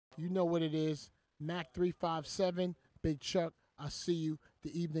You know what it is. Mac 357, Big Chuck, I see you.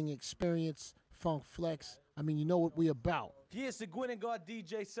 The Evening Experience, Funk Flex. I mean, you know what we about. Yeah, it's the Gwen and God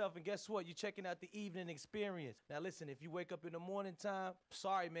DJ Self, and guess what? You're checking out the Evening Experience. Now listen, if you wake up in the morning time,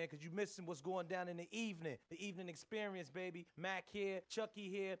 sorry man, because you're missing what's going down in the evening. The Evening Experience, baby. Mac here, Chucky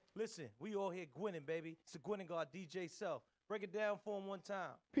here. Listen, we all here Gwenning, baby. It's the Gwen and God DJ Self. Break it down for him one time.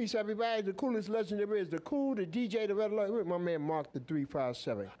 Peace, everybody. The coolest legend there is. The cool, the DJ, the red light. I'm with my man Mark, the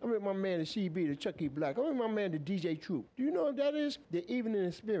 357. I'm with my man, the CB, the Chucky Black. I'm with my man, the DJ Troop. Do you know what that is? The Evening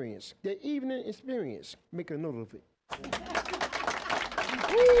Experience. The Evening Experience. Make a note of it.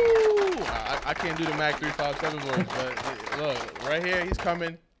 Woo! I can't do the Mac 357 voice, but look, right here, he's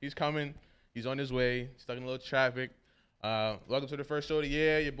coming. He's coming. He's on his way. Stuck in a little traffic. Welcome to the first show of the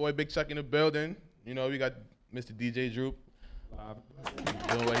year. Your boy Big Chuck in the building. You know, we got Mr. DJ Droop.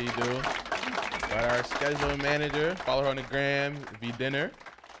 Doing what he do. Got our scheduling manager. Follow her on the gram. V-Dinner.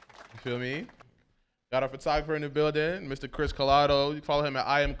 You feel me? Got our photographer in the building, Mr. Chris Collado. You follow him at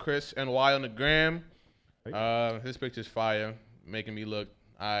I am Chris NY on the gram. His picture's fire, making me look.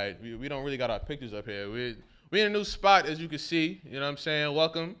 Alright, we don't really got our pictures up here. We in a new spot, as you can see. You know what I'm saying?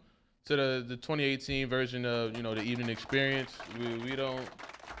 Welcome to the 2018 version of the Evening Experience.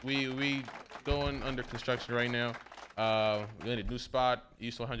 We going under construction right now. We're in a new spot,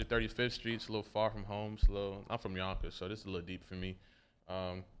 East 135th Street. It's a little far from home. I'm from Yonkers, so this is a little deep for me.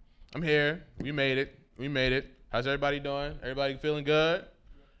 I'm here. We made it. How's everybody doing? Everybody feeling good?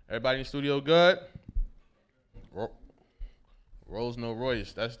 Everybody in the studio good? Rolls no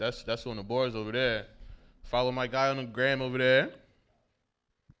Royce. That's on the boards over there. Follow my guy on the gram over there.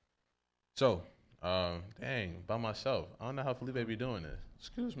 So, dang, by myself. I don't know how Felipe be doing this.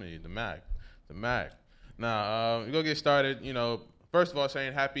 Excuse me, the Mac. Now, we're going to get started. First of all,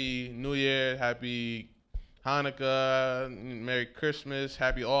 saying Happy New Year, Happy Hanukkah, Merry Christmas,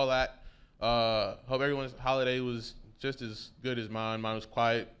 Happy all that. Hope everyone's holiday was just as good as mine. Mine was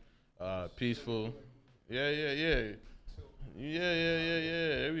quiet, peaceful. Yeah.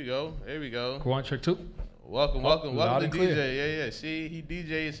 Here we go. Go on, check two. Welcome to DJ. Yeah. See, he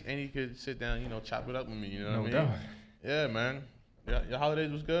DJs and he could sit down, chop it up with me. You know what I mean? No doubt. Yeah, man. Yeah, your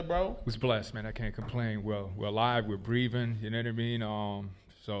holidays was good, bro? Was blessed, man. I can't complain. Well, we're alive. We're breathing. You know what I mean?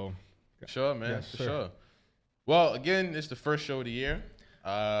 For sure, man. Yes, for sir. sure. Well, again, it's the first show of the year.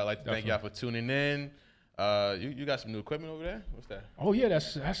 I'd like to thank y'all for tuning in. You got some new equipment over there? What's that? Oh yeah,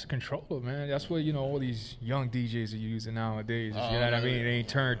 that's the controller, man. That's what all these young DJs are using nowadays. You know what I mean? It ain't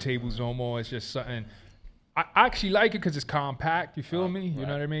turntables no more. It's just something. I actually like it because it's compact. You feel me? You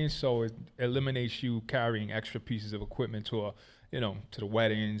know what I mean? So it eliminates you carrying extra pieces of equipment to to the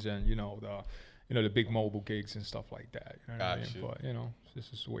weddings and the big mobile gigs and stuff like that. You know what I mean? But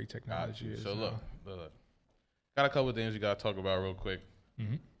this is the way technology is. So look, got a couple of things we gotta talk about real quick.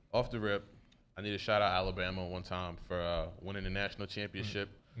 Mm-hmm. Off the rip, I need to shout out Alabama one time for winning the national championship.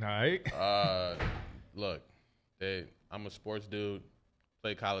 Right. Look, I'm a sports dude.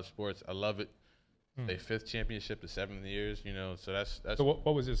 Play college sports. I love it. They 5th championship to 7 years, so that's. So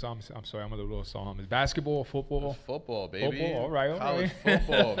what was this? I'm sorry, I'm a little lost. Is basketball, football? It's football, baby. Football, all right. College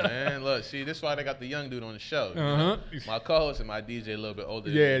football, man. Look, see, this is why they got the young dude on the show. My co-host and my DJ a little bit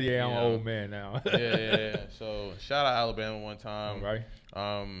older. Yeah, I'm an old man now. yeah. So shout out Alabama one time.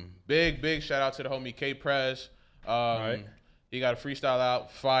 All right. Big shout out to the homie K Prez. Right. He got a freestyle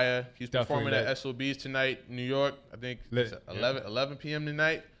out, fire. He's Definitely performing at SOBs tonight, New York. I think it's 11 p.m.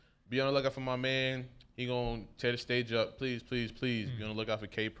 tonight. Be on the lookout for my man. He gonna tear the stage up. Please. Be on the lookout for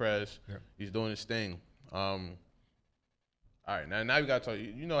K Prez. Yeah. He's doing his thing. All right, now we gotta talk.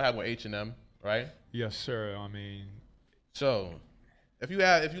 I have with H&M, right? Yes, sir. I mean, so if you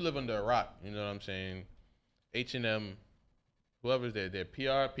live under a rock, you know what I'm saying. H&M, whoever's their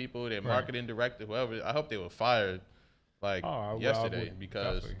PR people, their marketing director, whoever. I hope they were fired yesterday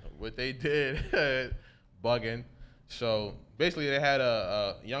because what they did, bugging. So basically, they had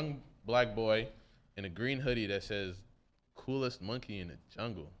a young black boy in a green hoodie that says "coolest monkey in the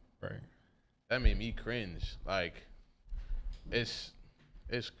jungle." Right. That made me cringe. Like, it's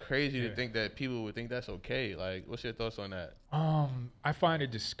crazy to think that people would think that's okay. Like, what's your thoughts on that? I find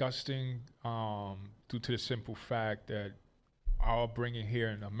it disgusting due to the simple fact that our upbringing here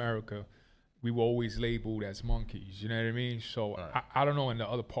in America, we were always labeled as monkeys. You know what I mean? So I don't know in the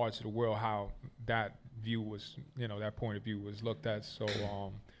other parts of the world how that view was, that point of view was looked at. So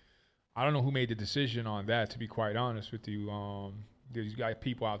I don't know who made the decision on that, to be quite honest with you. There's got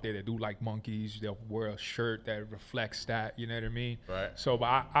people out there that do like monkeys. They'll wear a shirt that reflects that, you know what I mean? Right. So,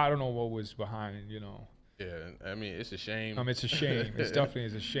 but I don't know what was behind, Yeah, I mean, it's a shame. It's a shame. It's definitely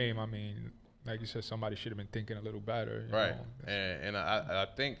is a shame. I mean, like you said, somebody should have been thinking a little better. You Right. know? And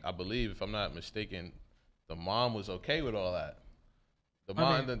I believe, if I'm not mistaken, the mom was okay with all that. The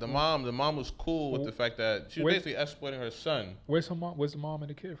mom was cool with the fact that she was basically exploiting her son. Where's the mom and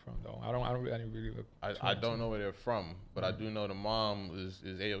the kid from though? I didn't really look. I don't know where they're from, but I do know the mom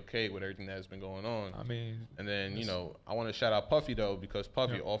is A-okay with everything that's been going on. I mean, and then I want to shout out Puffy though, because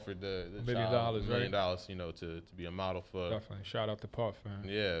Puffy offered the $1 million, $1 million, to be a model for. Definitely shout out to Puff, man.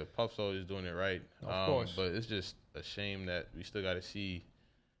 Yeah, Puff's always doing it right. Of course. But it's just a shame that we still got to see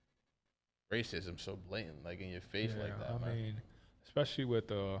racism so blatant, like in your face like that. I mean, especially with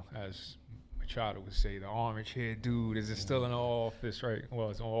as Machado would say, the orange-haired dude is still in office, right? Well,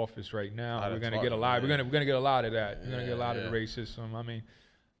 it's in office right now. We're gonna get a lot. We're gonna get a lot of that. We're gonna get a lot of the racism. I mean,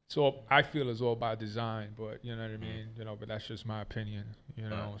 so I feel it's all by design, but you know what I mean. But that's just my opinion.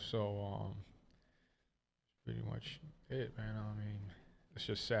 So pretty much it, man. I mean, it's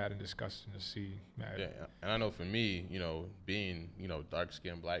just sad and disgusting to see that. Yeah, and I know for me, being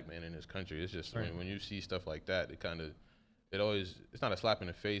dark-skinned black man in this country, it's just when you see stuff like that, it's not a slap in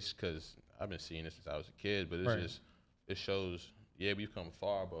the face, because I've been seeing this since I was a kid, but it shows, we've come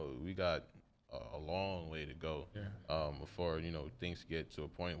far, but we got a long way to go before, things get to a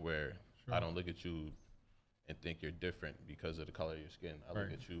point where I don't look at you and think you're different because of the color of your skin. I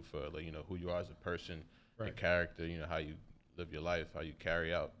look at you for, who you are as a person, your character, how you live your life, how you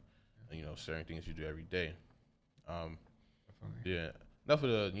carry out, certain things you do every day. Yeah. Enough of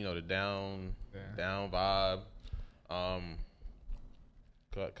the, the down vibe.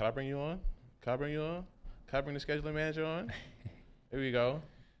 Can I bring you on? Can I bring the scheduling manager on? Here we go.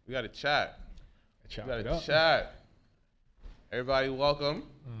 We got a chat. Chat. Everybody, welcome.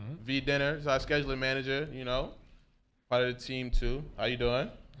 V Dinner is our scheduling manager. Part of the team too. How you doing?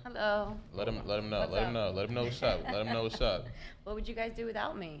 Hello. Let him know. Let him know what's up. Let him know what's up. What would you guys do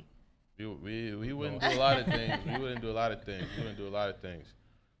without me? We wouldn't do a lot of things. We wouldn't do a lot of things.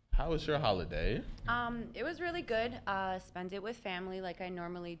 How was your holiday? It was really good. Spent it with family like I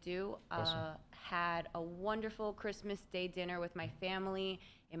normally do. Awesome. Had a wonderful Christmas Day dinner with my family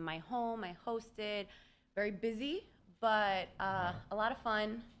in my home. I hosted. Very busy, but a lot of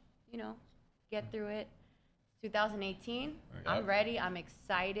fun. Get through it. 2018. I'm ready. I'm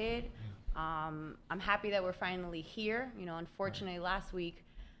excited. I'm happy that we're finally here. Unfortunately, last week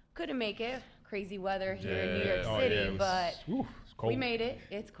couldn't make it. Crazy weather here in New York City, but we made it.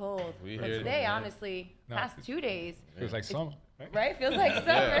 It's cold. But today, honestly, past 2 days, feels like summer. Right? Feels like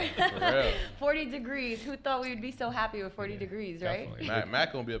summer. For real. 40 degrees. Who thought we would be so happy with 40 degrees, right?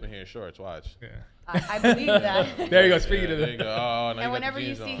 Matt gonna be up in here in shorts. Watch. Yeah. I believe that. There you go. Speaking of there you go. Oh, and whenever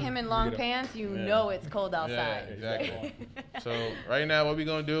you see him in long pants, you know it's cold outside. Yeah, exactly. So right now, what we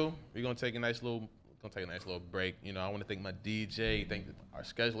gonna do? We're gonna take a nice little break. I want to thank my DJ, thank our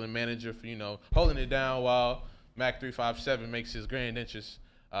scheduling manager for holding it down while Mac 357 makes his grand entrance.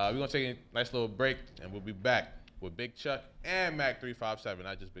 We're gonna take a nice little break, and we'll be back with Big Chuck and Mac 357,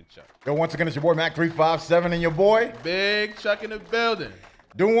 not just Big Chuck. Yo, once again, it's your boy Mac 357 and your boy Big Chuck in the building.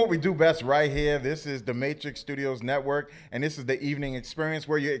 Doing what we do best right here. This is the Matrix Studios Network, and this is the evening experience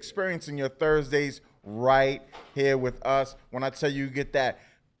where you're experiencing your Thursdays right here with us. When I tell you, you get that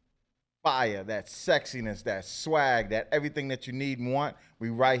fire, that sexiness, that swag, that everything that you need and want, we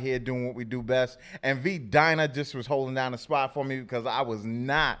right here doing what we do best. And V Diner just was holding down the spot for me because I was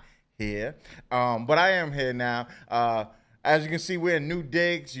not here, but I am here now. As you can see, we're in new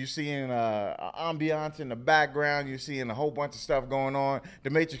digs. You're seeing ambiance in the background. You're seeing a whole bunch of stuff going on.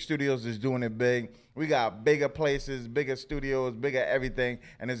 The Matrix Studios is doing it big. We got bigger places, bigger studios, bigger everything,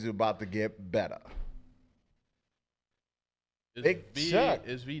 and this is about to get better. Big Chuck.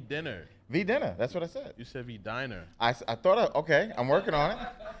 It's V Dinner. V Dinner, that's what I said. You said V Diner. I thought, okay, I'm working on it.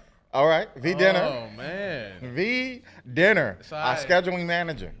 All right, V Dinner. Oh, man. V Dinner, It's all our right. scheduling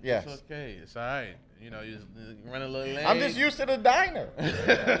manager. Yes. It's okay. It's all right. You just run a little late. I'm just used to the diner.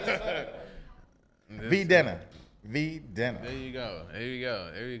 V Dinner. V Dinner. There you go. There you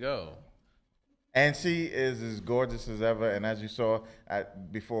go. There you go. And she is as gorgeous as ever. And as you saw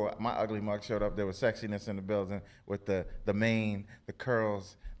before my ugly mug showed up, there was sexiness in the building with the mane, the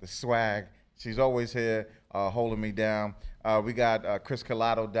curls, the swag. She's always here holding me down. We got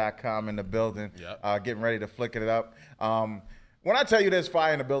ChrisColado.com in the building, getting ready to flick it up. When I tell you there's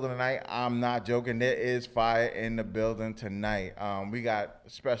fire in the building tonight, I'm not joking. There is fire in the building tonight. We got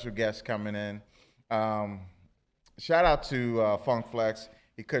special guests coming in. Shout out to Funk Flex.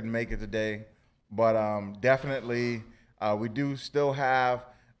 He couldn't make it today. But definitely we do still have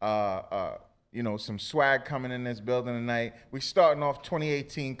some swag coming in this building tonight. We starting off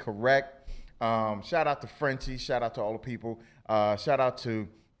 2018 correct. Shout out to Frenchie. Shout out to all the people. Shout out to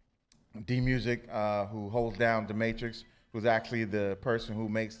D-Music, who holds down the Matrix, who's actually the person who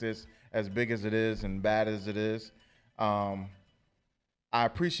makes this as big as it is and bad as it is. I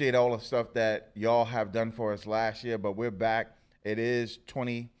appreciate all the stuff that y'all have done for us last year, but we're back. It is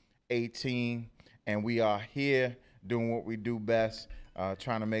 2018, and we are here doing what we do best,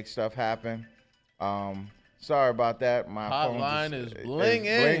 trying to make stuff happen. Sorry about that. My Hotline phone is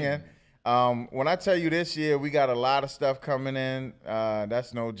blinging. When I tell you this year, we got a lot of stuff coming in.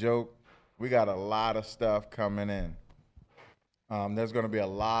 That's no joke. We got a lot of stuff coming in. There's going to be a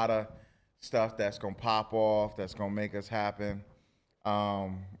lot of stuff that's going to pop off, that's going to make us happen.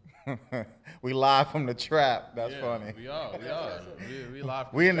 We live from the trap. That's funny. We are. We live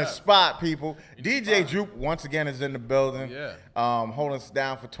from We the in the trap. spot, people. DJ Droop once again is in the building. Yeah. Holding us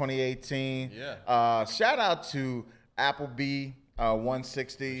down for 2018. Yeah. Shout out to Applebee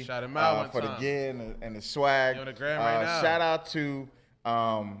 160. Shout him out one for time. the gear and the swag. He on the gram right now. Shout out to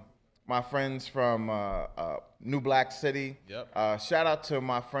my friends from New Black City. Yep. Shout out to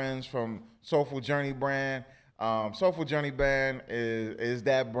my friends from Soulful Journey brand. Soulful Journey brand is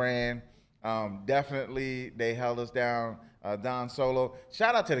that brand. Definitely, they held us down. Don Solo.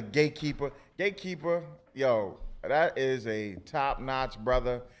 Shout out to the Gatekeeper. Gatekeeper, yo, that is a top-notch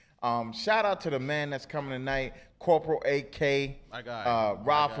brother. Shout out to the man that's coming tonight, Corporal AK. My guy.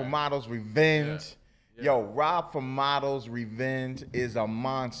 Rob from Models Revenge. Yeah. Yo, Rob from Models Revenge is a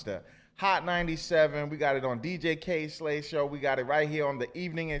monster. Hot 97, we got it on DJ K Slay Show. We got it right here on the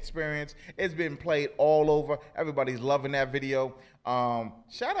Evening Experience. It's been played all over. Everybody's loving that video.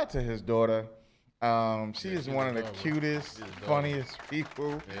 Shout out to his daughter. She is one of the cutest, funniest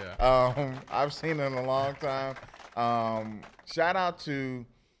people I've seen in a long time. Shout out to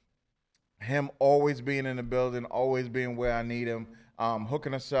him always being in the building, always being where I need him,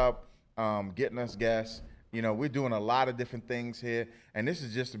 hooking us up, getting us guests. You know, we're doing a lot of different things here, and this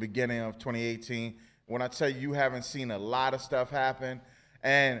is just the beginning of 2018. When I tell you, you haven't seen a lot of stuff happen.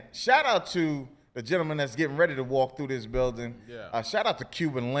 And shout out to the gentleman that's getting ready to walk through this building. Yeah. Shout out to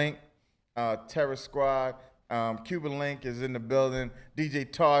Cuban Link, Terror Squad. Cuban Link is in the building.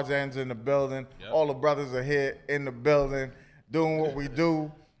 DJ Tarzan's in the building. Yep. All the brothers are here in the building doing what we do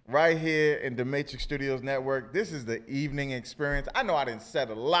right here in the Matrix Studios Network. This is the Evening Experience. I know I didn't said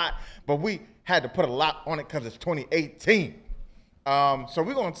a lot, but we had to put a lot on it because it's 2018. So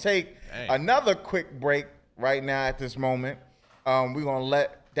we're going to take another quick break right now at this moment. We're going to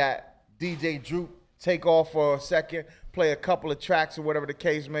let that DJ Droop take off for a second, play a couple of tracks or whatever the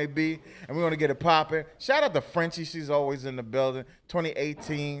case may be, and we're going to get it popping. Shout out to Frenchie. She's always in the building.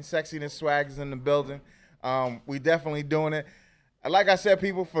 2018, Sexiness Swag is in the building. We definitely doing it. Like I said,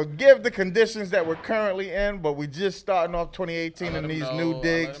 people, forgive the conditions that we're currly in, but we just starting off 2018 in these new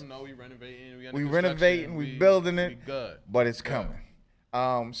digs. Let them know we renovating. We renovating, we building it, we good. but it's coming.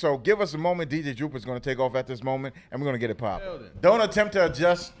 So give us a moment. DJ Droop is going to take off at this moment, and we're going to get it popping. Don't attempt to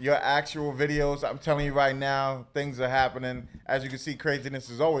adjust your actual videos. I'm telling you right now, things are happening. As you can see,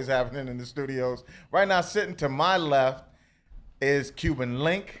 craziness is always happening in the studios. Right now, sitting to my left is Cuban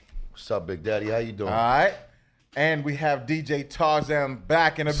Link. What's up, Big Daddy? How you doing? All right. And we have DJ Tarzan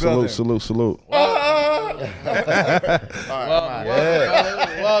back in the building. Salute.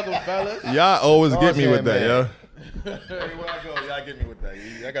 Welcome, fellas. Y'all always get me with that, yo. Everywhere I go, y'all get me with that.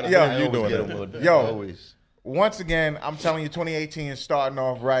 I gotta Yo, you doing that. Yo, Always. once again, I'm telling you, 2018 is starting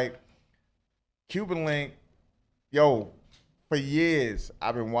off right. Cuban Link, yo, for years,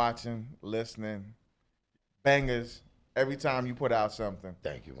 I've been watching, listening, bangers, every time you put out something.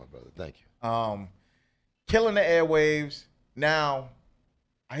 Thank you, my brother. Thank you. Killing the airwaves. Now,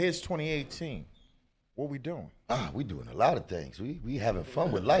 here's 2018. What we doing? We doing a lot of things. We having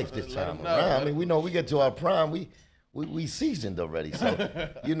fun with life this time around. I mean, we know we get to our prime. We seasoned already. So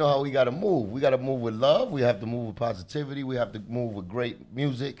you know how we got to move. We got to move with love. We have to move with positivity. We have to move with great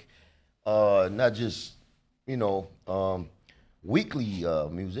music. Not just, weekly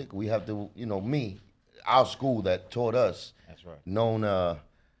music. We have to, our school that taught us. That's right.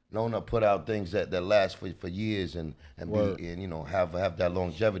 Known to put out things that last for years and have that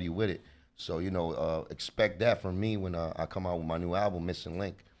longevity with it. So expect that from me when I come out with my new album, Missing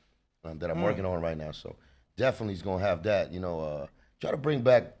Link, that I'm working on right now. So definitely is gonna have that. Try to bring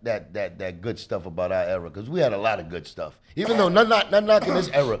back that good stuff about our era, because we had a lot of good stuff. Even though not knocking this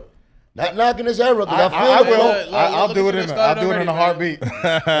era, Not knocking this era, because I feel I'll do it in a heartbeat.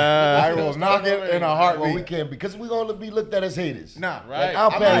 I will knock it in a heartbeat. Well, we can't because we're gonna be looked at as haters. Nah, right. Like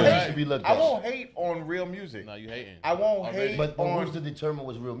our parents used to be looked at. I won't hate on real music. No, you hating. I won't hate But on. who's to determine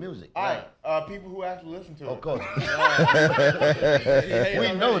what's real music? All right, people who actually listen to it. Of course.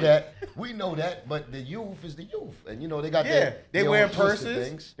 We know that. We know that. But the youth is the youth, and you know they got Yeah, they their wearing own twisted purses.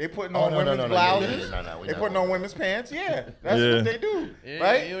 things. They putting Oh, on no, women's no, no, blouses. no, They not putting that. on women's pants. Yeah, that's Yeah. what they do, Yeah,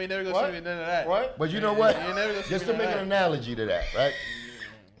 right? You ain't never gonna What? see me none of that. What? But you know what? You never gonna see Just me to make none an of that. analogy to that, right?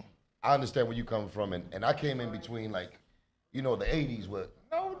 I understand where you come from, and I came in between, like, you know, the '80s were.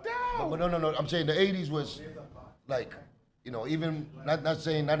 No doubt. But no. I'm saying the '80s was like, you know, even not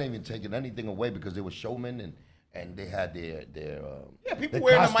even taking anything away because they were showmen and they had their Yeah, people their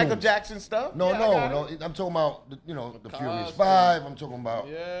wearing the Michael costumes. Jackson stuff. No, Yeah, I got no. it. I'm talking about you know the Furious costumes. Five. I'm talking about.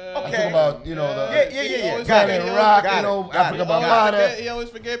 Yeah. I'm Okay. talking about you know the Yeah. Always Got forget- it. Planet Rock. Got You it. know Got Africa it. Bambaataa. He always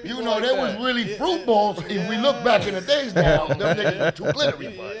forget people. You know, like there that. was really Yeah. fruit balls. If we look back in the days now, them niggas were too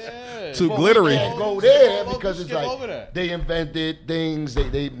glittery for us. Yeah. Too But glittery. We can't go there Skip because it's over like that. they invented things.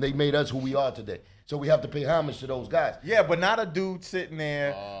 They made us who we are today. So we have to pay homage to those guys. Yeah, but not a dude sitting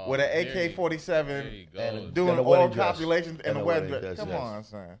there with an there you AK-47 go. And doing and a all wedding dress. calculations and a wedding dress. dress, Come yes. on,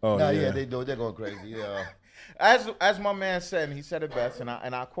 son. Oh, Nah, yeah. yeah, they do. They're going crazy. Yeah. As my man said, and he said it best, and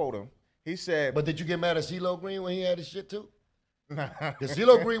I quote him. He said, But did you get mad at CeeLo Green when he had his shit too? Because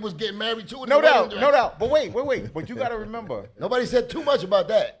CeeLo Green was getting married too. in no the wedding doubt, dress. no doubt. But wait. But you got to remember, Nobody said too much about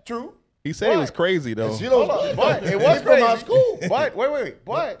that. true. He said it was crazy though. CeeLo's But it was he's from our crazy. school. But wait.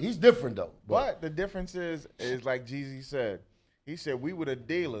 But he's different though. But the difference is like Jeezy said. He said we were the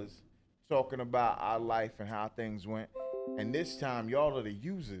dealers talking about our life and how things went, and this time y'all are the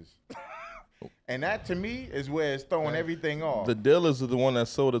users. And that to me is where it's throwing everything off. The dealers are the one that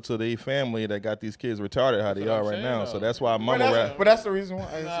sold it to their family that got these kids retarded how they what are I'm right saying, now. though. So that's why but, mama rap. that's the reason why.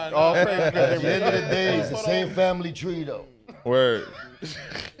 It's Nah, all nah. praise At the end of the day, it's the Hold same on. family tree though. Word.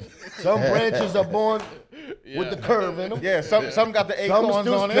 Some branches are born with the curve in them. Yeah, some got the Some acorns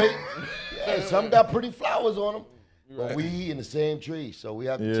still on straight. it. Yeah, some got pretty flowers on them. But we in the same tree, so we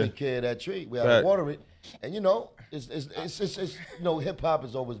have to Yeah. take care of that tree. We have Fact. to water it. And you know, it's you know, hip hop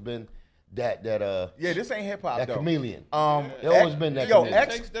has always been that Yeah, this ain't hip hop that though. chameleon. It It always been that Yo, chameleon. It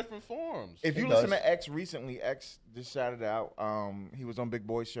X. takes different forms. If you It listen does. to X recently, X just shouted out. He was on Big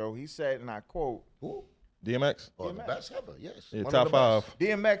Boy's show. He said, and I quote, Who? DMX. Oh, the best ever, yes. Yeah, One top of the best. 5.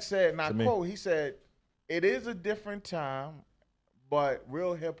 DMX said, and I To me. quote, he said, "It is a different time, but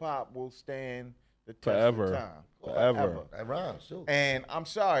real hip hop will stand the test Forever. of time. Forever. That rhymes too. And I'm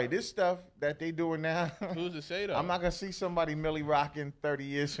sorry, this stuff that they doing now, Who's to say though? I'm not gonna see somebody Millie rocking 30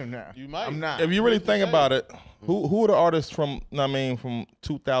 years from now. You might. I'm not. If you really think say? about it, who are the artists from from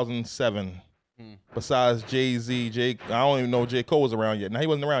 2007 besides Jay-Z, I don't even know if J. Cole was around yet. Now he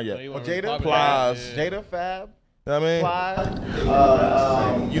wasn't around yet. He You wasn't Jada? really popular. Plies. Yeah. Jada, Fab, know what I mean?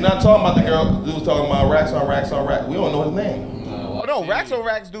 Plies. You're not talking about the girl who was talking about racks on racks on racks. We don't know his name. Oh no, Rax on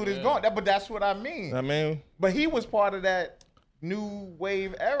Rax dude is gone. But that's what I mean. I mean, But he was part of that new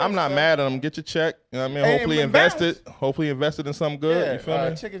wave era. I'm not stuff. mad at him. Get your check. You know what I mean? Hey, Hopefully and invest bounce. it. Hopefully invested in something good. Yeah, You feel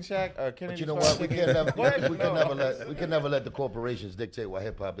me? Chicken Shack. Kennedy But you know Fried what? We Chicken. can't Go ahead. never we can never let the corporations dictate what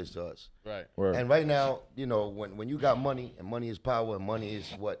hip hop is to us. Right. Word. And right now, you know, when you got money and money is power and money is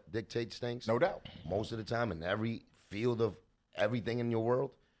what dictates things. No doubt. Most of the time in every field of everything in your world,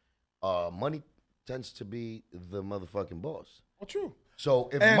 money tends to be the motherfucking boss. Well, true. So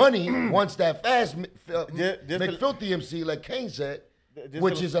if And- money wants that fast, Just make to- filthy MC like Kane said, Just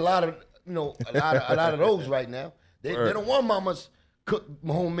which to- is a lot of a lot of those right now. They don't want mama's cook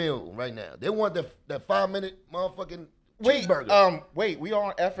home meal right now. They want that 5-minute motherfucking cheeseburger. Wait, we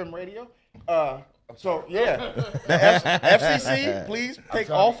on FM radio? So yeah, the FCC, please take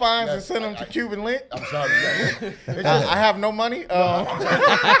sorry. all fines and Yes, send them to Cuban Link. I'm sorry. Yeah. It's just- I have no money.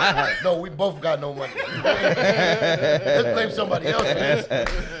 no, we both got no money. Let's blame somebody else for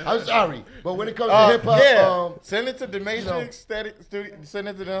this. I'm sorry, but when it comes to hip hop, yeah, send it to the Matrix Studio. Send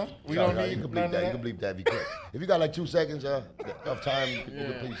it to them. We don't you need can none bleep of that. that. You can bleep that if you could. If you got like 2 seconds of time, you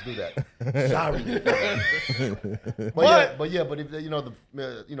can please do that. Sorry. But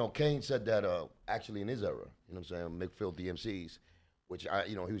if you know Kane said that actually in his era, you know what I'm saying, make filthy MCs, which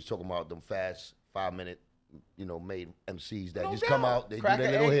he was talking about them fast 5-minute, made MCs that No just doubt. come out, they Crack do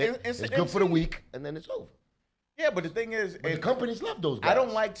their a little egg, hit, it's it's an good for the MC. week, and then it's over. Yeah, but the thing is, But the companies love those guys. I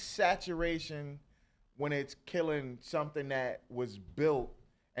don't like saturation when it's killing something that was built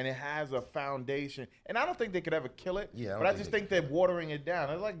and it has a foundation. And I don't think they could ever kill it. Yeah, I but don't I just think think they're watering it down.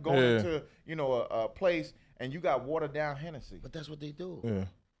 It's like going Yeah. into a place and you got watered down Hennessy. But that's what they do. Yeah.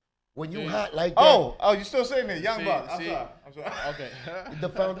 When you hot like that, Oh, you still saying that, young buck? I'm sorry. Okay. the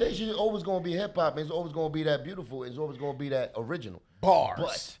foundation is always gonna be hip hop. It's always gonna be that beautiful. It's always gonna be that original.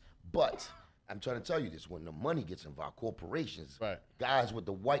 Bars. But I'm trying to tell you this: when the money gets involved, corporations, Right. guys with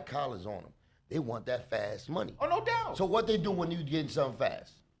the white collars on them, they want that fast money. Oh, no doubt. So what they do when you getting something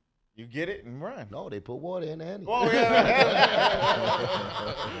fast? You get it and run. No, they put water in the Henny. Oh, yeah.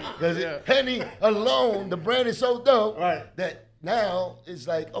 Because Henny alone, the brand is so dope Right. that now it's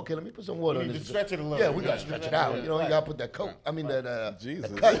like, okay, let me put some water We in need this. to stretch it a little. Yeah, we got to stretch it out. You know, you got to put that coat. I mean,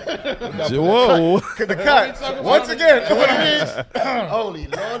 Jesus. the cut. We gotta put that Whoa. The cut. Once again. what it is. Holy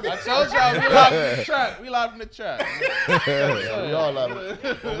Lord. I told y'all we live in the trap. We live in the trap. We all love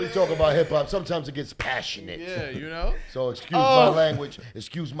it. When we talk about hip hop, sometimes it gets passionate. Yeah, you know. So excuse my language,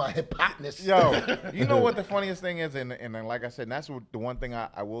 excuse my hip hopness. Yo, you know what the funniest thing is, and like I said, and that's the one thing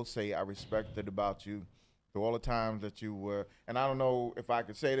I will say I respected about you through all the times that you were, and I don't know if I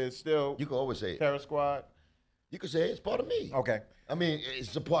could say this still. You can always say it. Terror Squad. You can say it. It's part of me. Okay. I mean,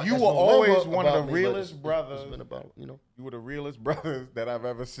 it's a part. You that's were no longer always one of about the me, but realest it's brothers. been about, you know. You were the realest brothers that I've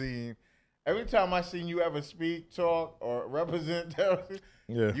ever seen. Every time I seen you ever speak, talk, or represent terrorism,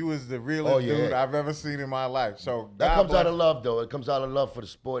 you was the realest dude I've ever seen in my life. So that God comes out bless of love, though. It comes out of love for the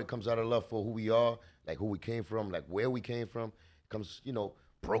sport. It comes out of love for who we are, like who we came from, like where we came from. It comes, you know,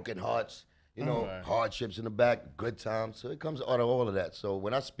 broken hearts, you know, hardships in the back, good times. So it comes out of all of that. So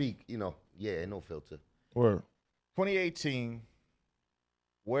when I speak, you know, yeah, no filter. Word. 2018.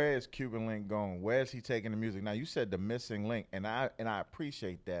 Where is Cuban Link going? Where is he taking the music? Now you said the missing link, and I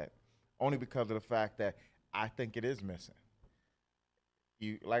appreciate that, only because of the fact that I think it is missing.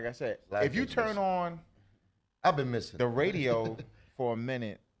 You, like I said, if you turn on, I've been missing the radio for a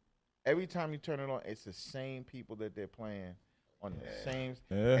minute. Every time you turn it on, it's the same people that they're playing on the same.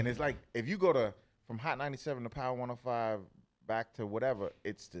 And it's like if you go to from Hot 97 to Power 105 back to whatever,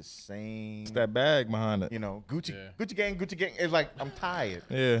 it's the same. It's that bag behind it. You know, Gucci gang. It's like I'm tired.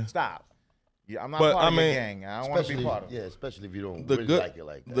 Yeah. Stop. Yeah, I'm not But, part of I your mean, gang. I don't want to be part of it. Yeah, especially if you don't The really good, like it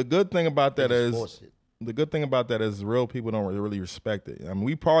like that. the good thing about that They just is force it. the good thing about that is real people don't really respect it. I mean,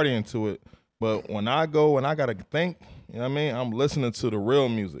 we party into it, but when I go and I gotta think, you know what I mean? I'm listening to the real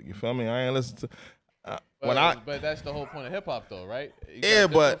music. You feel me? I ain't listening to But that's the whole point of hip hop, though, right? You Yeah,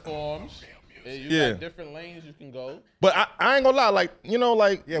 got but- different forms. You got different lanes you can go. But I ain't gonna lie, like you know,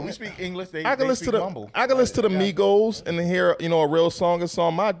 like Yeah, we speak English. I can listen to the Migos and then hear a real song. It's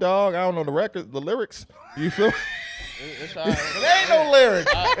on my dog. I don't know the record, the lyrics. You feel? It's all right. There ain't no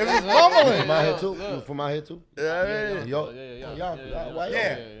lyrics. It's just mumbling. From my head too. You from my head too. Yeah. Y'all,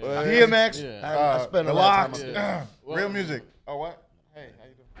 DMX. I spend the a lot of Locks. time. Real music. Oh what? Hey, how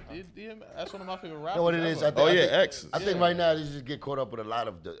you doing? That's one of my favorite rappers. You know what it is? ever. X. I think right now they just get caught up with a lot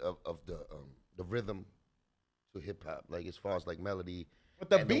of the rhythm to hip hop, like as far as like melody. But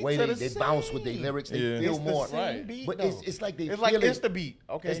the and beats the way are the they bounce with their same. lyrics, they Yeah. feel It's the more. same beat, But though. it's like they It's feel like it. it's the beat.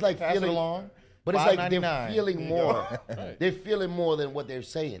 Okay, It's like pass it feeling along. But it's like they're $5.99. feeling There you more. Right. They're feeling more than what they're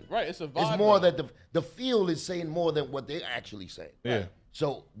saying. Right, it's a vibe. It's more though. that the feel is saying more than what they're actually saying. Yeah.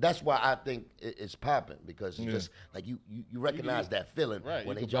 So that's why I think it's popping, because it's just like you recognize that feeling Right, when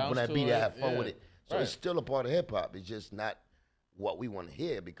you they can jump on bounce that to beat and it, have fun with yeah. it. So it's still a part of hip hop. It's just not what we want to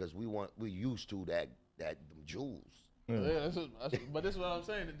hear, because we're used to that them jewels. Yeah, but this is what I'm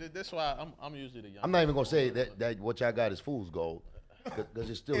saying. That's why I'm usually the young. I'm not even gonna say that what y'all got is fool's gold, because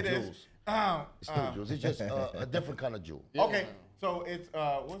it's still It is. jewels. It's still jewels. It's just a different kind of jewel. Okay, so it's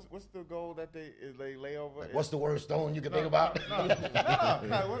what's the goal that they lay over? What's the worst stone you can think about?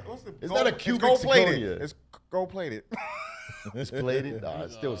 No. What's the? Is gold? that a It's cubic gold plated. zirconia? It's gold plated. It's plated. Nah,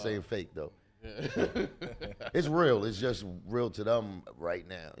 it's still saying fake though. It's real. It's just real to them right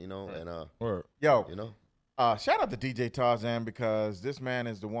now, you know. And Word. Yo, you know, shout out to DJ Tarzan, because this man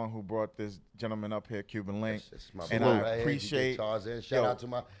is the one who brought this gentleman up here, Cuban Link, that's my and boy I right here, appreciate. DJ Tarzan. Shout out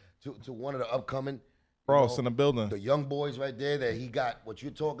to to one of the upcoming Cross in the building. the young boys right there, that he got what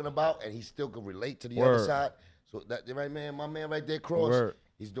you're talking about, and he still can relate to the Word. other side. So that right, man, my man right there, Cross, Word.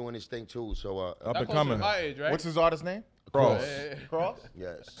 he's doing his thing too. So Up That and close to coming. my age, right? What's his artist name? Cross. Cross.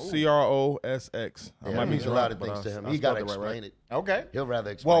 yes, CROSX. I yeah, might it be means a drunk, lot of but things I- to him. I He got to spelled it right, explain right? it. Okay. He'll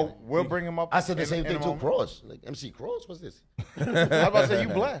rather explain Well, it. we'll bring him up. I said the in- same in thing a too. moment. Cross, like MC Cross, what's this? I was about to say you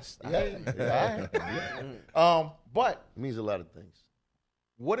blessed. Yeah. But It means a lot of things.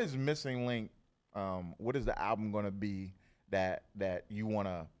 what is Missing Link? What is the album going to be that you want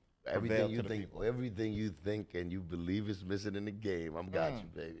to Everything you to the think, people? everything you think and you believe is missing in the game. I'm got you,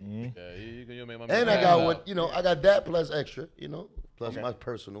 baby. Yeah, you make my And man I got proud. what I got that plus extra, plus Okay. my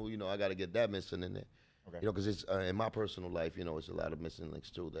personal. I got to get that missing in there. Okay. Because it's in my personal life. It's a lot of missing links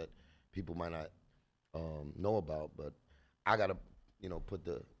too that people might not know about. But I got to, put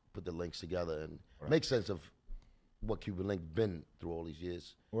the put the links together and make sense of what Cuban Link been through all these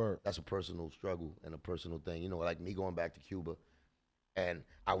years. Word. That's a personal struggle and a personal thing. You know, like me going back to Cuba, and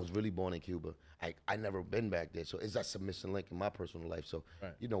I was really born in Cuba. I never been back there, so it's that's a missing link in my personal life. So,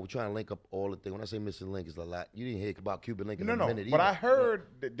 you know, we're trying to link up all the things. When I say missing link, it's a lot. You didn't hear about Cuban Link in a minute but either. I heard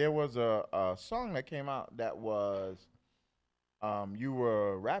that there was a song that came out that was you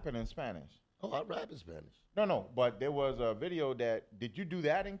were rapping in Spanish. Oh, I rap in Spanish. No, but there was a video that, did you do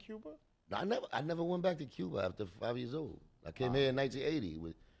that in Cuba? No, I never went back to Cuba after 5 years old. I came here in 1980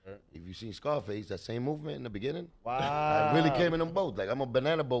 with. If you seen Scarface, that same movement in the beginning, wow, I really came in them boats. Like I'm a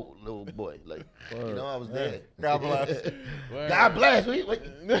banana boat little boy. Like you know, I was there. God bless. God bless. Wait.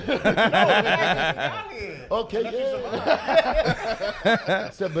 Okay, yeah.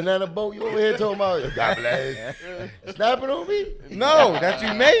 Said banana boat. You over here talking about God bless? Snapping on me? No, that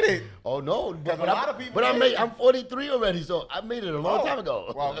you made it. Oh no, but a lot of people. But I'm 43 already, so I made it a long time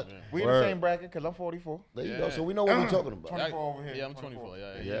ago. Well, we in the same bracket because I'm 44. There you go. So we know what we're talking about. 24 over here. Yeah, I'm 24.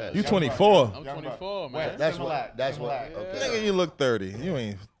 Yeah. You 24? I'm 24, man. That's what. Okay. Nigga, you look 30. You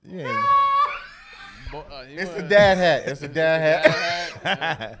ain't. It's a dad hat. It's a dad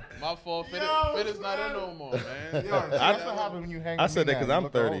hat. My fault. Fit is not in no more, man. That's what happens when you hang. I said that because I'm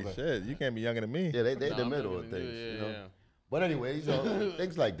 30. Older. Shit, you can't be younger than me. Yeah, they the middle of things. You know? But anyways,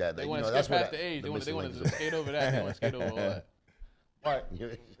 things like that. They you want know, to that's skip what past the age. They want missing to skate over that. They want to skate over all that. Right.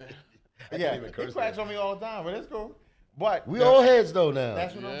 Yeah, he cracks on me all the time, but it's cool. But we all heads though now.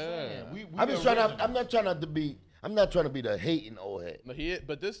 That's what I'm saying. I'm just trying to. I'm not trying to be. I'm not trying to be the hating old head.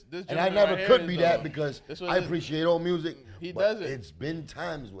 But this and I never could be that because I appreciate old music. He but does it. It's been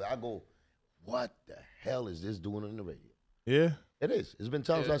times where I go, "What the hell is this doing on the radio?" Yeah. It is. It's been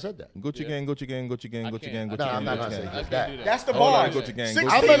times I said that. Gucci gang, Gucci gang, Gucci gang, Gucci gang, Gucci gang. I'm not gonna say just that. That's the bars. Gucci gang. 16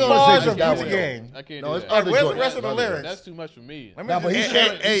 I'm not gonna bars say of that Gucci one. gang. I can't No, do it's that. other Where's the joints. rest of the lyrics? That's too much for me. Nah, but he's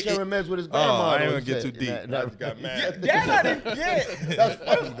sharing meds with his grandma. I ain't though, gonna he get said. too deep. That Got mad. That I didn't get. That's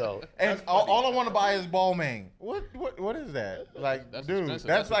funny though. And all I want to buy is Balmain. What is that? Like, That's dude, expensive.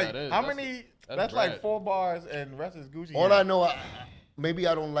 that's That's what like that is. how That's- many? that's That's bread. like 4 bars and the rest is Gucci. All gang. I know, maybe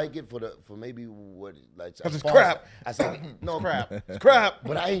I don't like it for maybe what like. Because as it's far as- crap. I said no crap. It's crap.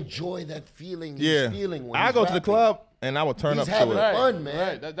 But I enjoy that feeling. Yeah. He's feeling when I he's go to the rapping. club and I would turn He's up to having it. fun,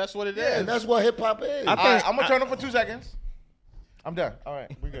 man. Right. That's what it is. Yeah, and that's what hip hop is. I All right, think- I'm gonna turn up for 2 seconds. I'm done. All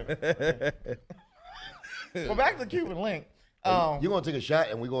right, we good. Well, back to Cuban Link. You're gonna take a shot,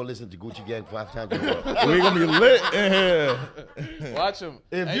 and we're gonna listen to Gucci Gang 5 times. in a row. We gonna be lit in here. Watch him.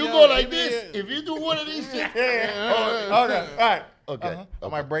 If Hey, you yo, go like give me this, a- if you do one of these shit, Okay, all right. okay. I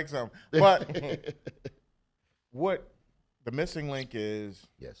might break some. But what the missing link is,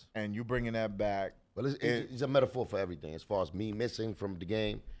 Yes. and you bringing that back. Well, it's a metaphor for everything. As far as me missing from the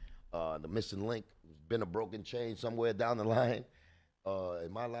game, the missing link, has been a broken chain somewhere down the line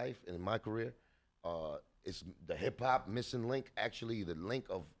in my life and in my career. It's the hip hop missing link, actually the link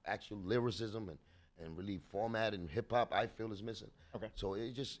of actual lyricism and really format and hip hop. I feel is missing. Okay. So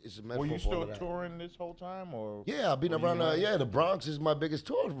it's a metaphor. Were you for still all of that. touring this whole time, or? Yeah, I've been Were you around. like- The Bronx is my biggest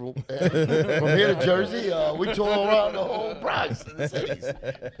tour route. From here to Jersey, we tour around the whole Bronx and the cities.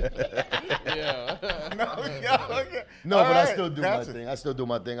 Yeah. No, All but I right, still do that's my it. thing. I still do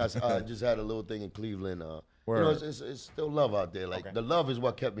my thing. I just had a little thing in Cleveland. You know, Word. it's still love out there. Like Okay. the love is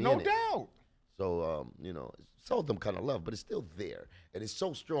what kept me No in it. doubt. So you know, it's seldom kind of love, but it's still there, and it's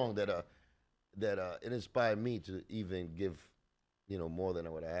so strong that it inspired me to even give, you know, more than I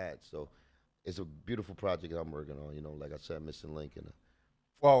would have had. So it's a beautiful project that I'm working on. You know, like I said, Missing Link and.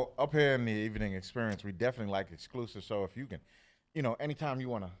 Well, up here in the evening experience, we definitely like exclusive. So if you can, you know, anytime you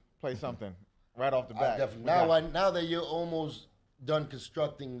want to play something right off the bat. Definitely. we got you. Now that you're almost done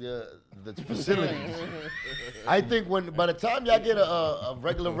constructing the facilities, I think by the time y'all get a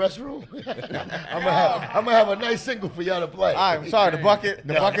regular restroom, I'm gonna have a nice single for y'all to play. All right, I'm sorry, the bucket and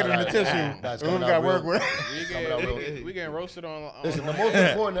the Nah, tissue. that's We coming got out work real- with. We getting roasted on. Listen, the most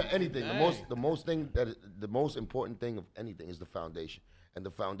important of anything, the most important thing of anything is the foundation, and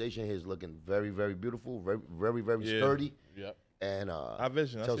the foundation here is looking very, very beautiful, very, very, very Yeah. sturdy, Yep. and I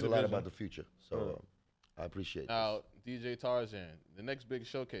vision. I tells see a the lot vision. about the future. So I appreciate it. Now, DJ Tarzan, the next big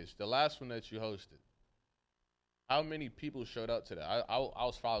showcase, the last one that you hosted. How many people showed up to that? I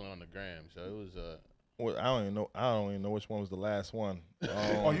was following on the gram, so it was Well, I don't even know which one was the last one.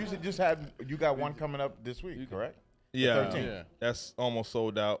 Oh, you you got one coming up this week, correct? Yeah, 13th. Yeah. that's almost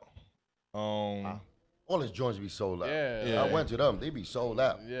sold out. All his joints be sold out. Yeah. I went to them; they be sold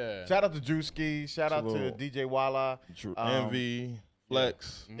out. yeah. Shout out to Drewski. Shout out to Salute. DJ Walla. Envy,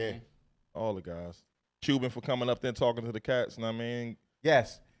 Flex, Yeah. all the guys. Cuban for coming up there and talking to the cats. And I mean,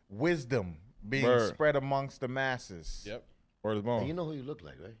 Yes, wisdom being Word. spread amongst the masses. Yep. Word is born. And you know who you look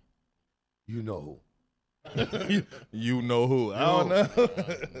like, right? You know who. You know who? I don't know.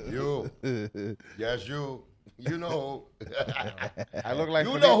 You. Yes, you. You know who. I look like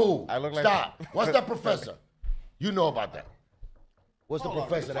You know who. I look like. Stop. What's that professor? You know about that. What's the Hold on,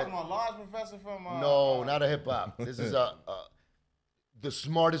 professor you that? talking about large professor from? No, not a hip hop. This is the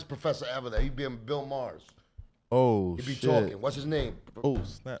smartest professor ever. That he be in Bill Maher's. Oh, He be shit. talking. What's his name? Oh,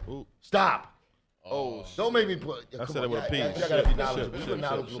 snap. Ooh. Stop. Oh, Don't make me put. I Come said on, it with a P. y'all gotta be knowledgeable. You're a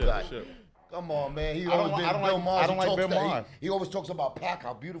knowledgeable guy. Come on, man. He always been Bill Maher's. I don't like Bill Maher. He always talks about Pac,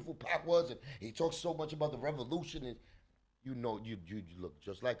 how beautiful Pac was, and he talks so much about the revolution. And you know, you look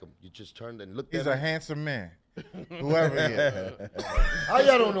just like him. You just turned and looked He's at a him. handsome man. Whoever he is. How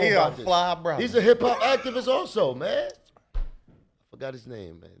y'all don't know He about a this? fly brother. He's a hip hop activist also, man. I forgot his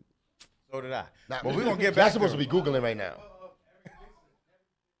name, man. So did I. Nah, But we're gonna get Y'all back. supposed to be Googling right now.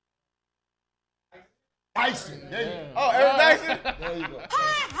 Tyson. There you go. Oh, Eric Dyson. There you go.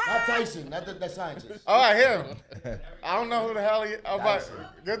 Not Tyson, not the scientist. All right, him. I don't know who the hell he is. Dyson.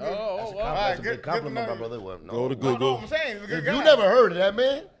 Good. That's right, a good- big compliment, good my to know brother. Well, no. Go to No, no, Google. I'm saying he's a good If guy. you never heard of that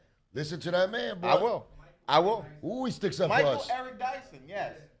man, listen to that man, boy. I will. I will. Ooh, he sticks up Michael for us. Eric Dyson.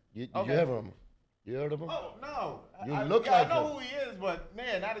 Yes. You Okay. heard of him? You heard of him? Oh no. You I, look yeah, like I know him. who he is, but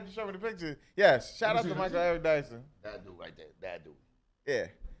man, now that you show me the picture, yes. Shout out to Michael Eric Dyson. That dude right there. That dude. Yeah.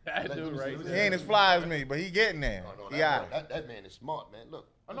 That dude right He there. ain't as fly as me, but he getting there. No, He that, got man, it. that man is smart, man. Look.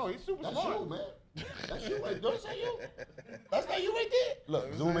 I know he's super That's smart. you, man. That's you. Right? Don't say you. That's not you right there.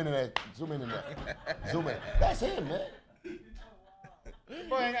 Look, zoom in that. Zoom in that. Zoom in. That's him, man.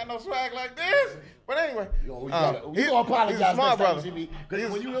 Boy, ain't got no swag like this. But anyway, Yo, you he's gonna apologize he's a smart next time brother. you see me.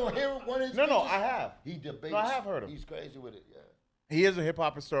 Because when you don't hear one of his No, speeches, I have. he debates. No, I have heard him. He's crazy with it, yeah. He is a hip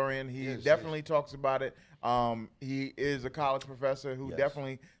hop historian. He Yes, definitely talks about it. He is a college professor who Yes.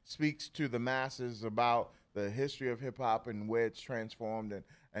 definitely speaks to the masses about the history of hip hop and where it's transformed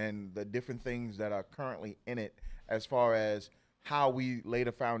and the different things that are currently in it as far as how we laid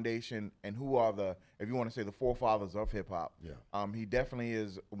a foundation and who are the, if you want to say, the forefathers of hip hop. Yeah. He definitely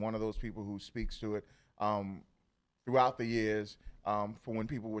is one of those people who speaks to it throughout the years for when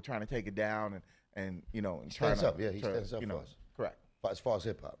people were trying to take it down and you know, and Stands trying up, yeah, he stands up you for know, us. correct. As far as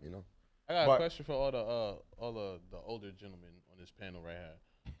hip hop, you know. I got But- a question for all the older gentlemen on this panel right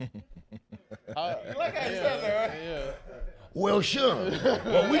here. You like how he says that, right? Yeah. Well, sure.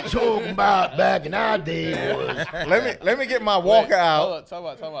 What we talking about back in our day was Let me get my walker out. Hold on,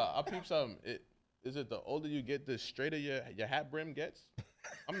 talk about. I peep something. Is it the older you get, the straighter your hat brim gets?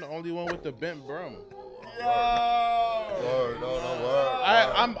 I'm the only one with the bent brim. word, no word.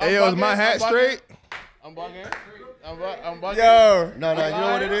 I'm Hey, yo, is my bugging, hat I'm bugging. straight? I'm bugging. I'm bugging. Yo, No, you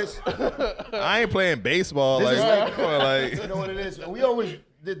know what it is? I ain't playing baseball. This Like, is like, You know what it is? We always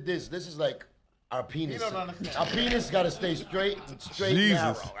did this. This is like our penis. don't understand. Our penis got to stay straight and Jesus.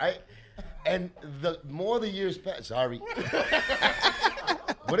 narrow, right? And the more the years pass, sorry.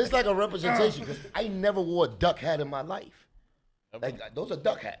 But it's like a representation because I never wore a duck hat in my life. Like those are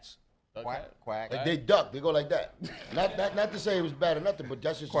duck hats. quack, quack. Like they duck, they go like that. Not to say it was bad or nothing, but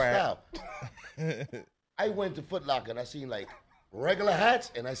that's just the Quack. style. I went to Foot Locker and I seen like regular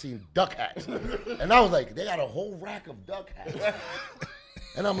hats and I seen duck hats. And I was like, they got a whole rack of duck hats.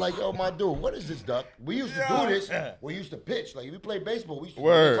 And I'm like, yo, my dude, what is this duck? We used to do this. We used to pitch. Like if we played baseball, we used to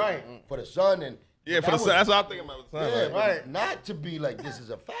Word. do this for the sun and yeah, for the that sun. was- That's what I'm thinking about. The sun. yeah, Like, but Right. not to be like this is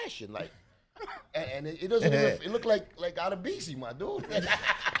a fashion, like, and it doesn't. Even, it looked like out of BC, my dude.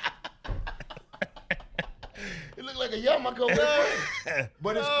 It looked like a yarmulke, man.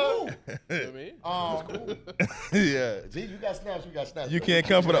 But it's cool. You know what I mean? yeah. See, you got snaps, we got snaps. You can't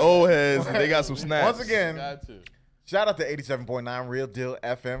come for the old heads. And they got some snaps. Once again, Got to. shout out to 87.9 Real Deal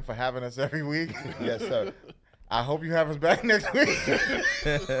FM for having us every week. Yes, sir. I hope you have us back next week.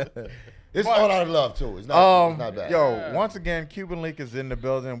 It's all out of love too. It's not bad. Yo, once again, Cuban Link is in the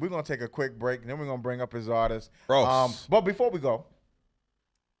building. We're gonna take a quick break, and then we're gonna bring up his artist. Gross. But before we go,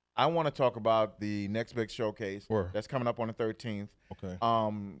 I want to talk about the next big showcase Where? that's coming up on the 13th. Okay.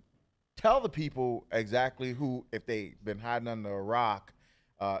 Tell the people exactly who, if they've been hiding under a rock,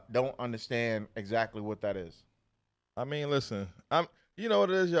 don't understand exactly what that is. I mean, listen, you know what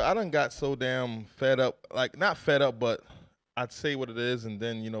it is, yo. I done got so damn fed up. Like, not fed up, but I'd say what it is, and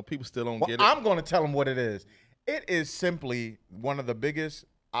then, you know, people still don't Well, get it. I'm going to tell them what it is. It is simply one of the biggest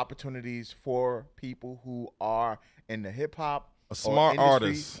opportunities for people who are in the hip hop, A smart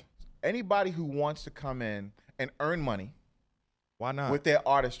artist. anybody who wants to come in and earn money Why not? with their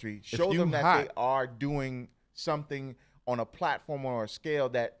artistry, show you them that hot. they are doing something on a platform or a scale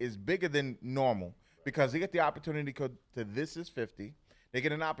that is bigger than normal, because they get the opportunity to go to This Is 50. They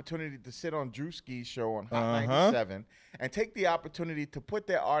get an opportunity to sit on Drewski's show on Hot 97 and take the opportunity to put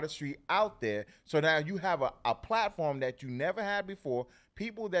their artistry out there. So now you have a platform that you never had before,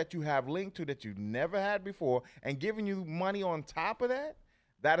 people that you have linked to that you never had before, and giving you money on top of that.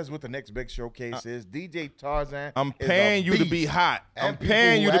 That is what the next big showcase is. DJ Tarzan. I'm paying you to be hot. I'm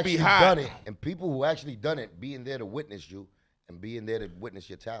paying you to be hot. And people who actually done it, being there to witness you and being there to witness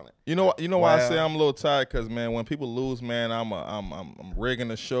your talent. You know why I say I'm a little tired? Because, man, when people lose, man, I'm rigging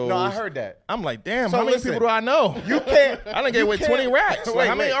the shows. No, I heard that. I'm like, damn, So how many listen, people do I know? You can't. I done gave away 20 racks. Like,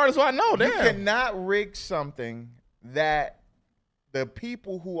 how many artists do I know? Damn. You cannot rig something that the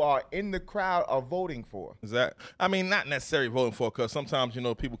people who are in the crowd are voting for. I mean, not necessarily voting for, because sometimes,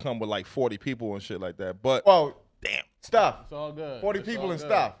 people come with like 40 people and shit like that. But, damn. Stuff. It's all good. 40 It's people all and good.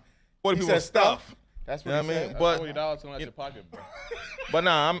 stuff. 40 people and stuff. That's You what know what I he mean? said. But $40 coming out your pocket, bro. But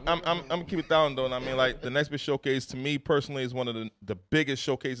nah, I'm gonna keep it down though. And I mean, like, the next big showcase to me personally is one of the biggest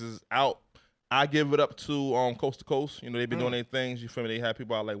showcases out. I give it up to Coast to Coast. They've been doing their things. You feel me? They have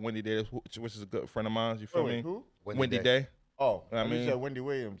people out like Wendy Day, which is a good friend of mine. You feel me? Who? Wendy Day. Oh, I mean, you said Wendy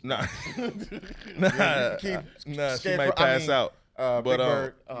Williams. Nah, nah, she might pass out. Big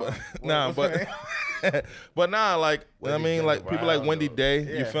Bird. But nah, like, I mean, like people like Wendy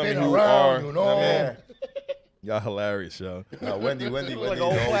Day. You feel me? Who around, are? Y'all hilarious, yo. No, Wendy, like an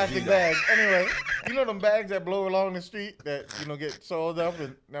old plastic bag. Anyway, you know them bags that blow along the street that get sold up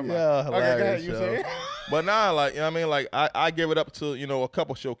and never mind. Yeah, hilarious. Okay, go ahead, you say it. But nah, like, I mean, like, I give it up to a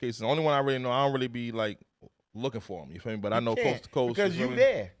couple showcases. The only one I really know, I don't really be like looking for them. You feel me? But I know Coast to Coast because you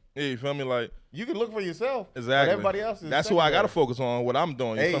there. Yeah, you feel me? Like, you can look for yourself. Exactly. But everybody else is. That's who I gotta focus on. What I'm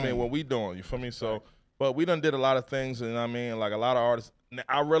doing. You feel me? Hey. What we doing. You feel me? So, but we done did a lot of things, and I mean, like a lot of artists.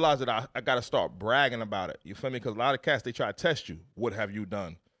 I realized that I gotta start bragging about it. You feel me? Because a lot of cats, they try to test you. What have you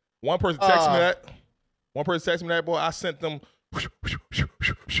done? One person texted me that. One person texted me that, boy. I sent them.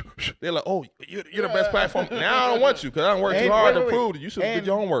 They're like, oh, you're the best platform. Now I don't want you because I don't work too hard to prove it. You should did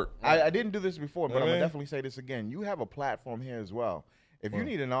your homework. I didn't do this before, but I'm mean? gonna definitely say this again. You have a platform here as well. If you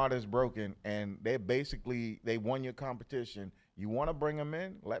need an artist broken and they won your competition, you want to bring them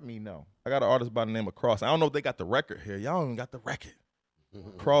in, let me know. I got an artist by the name of Crosx. I don't know if they got the record here. Y'all don't even got the record.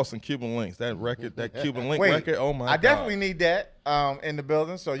 Crosx and Cuban Links. That record, that Cuban Link record. Oh my God. I definitely need that in the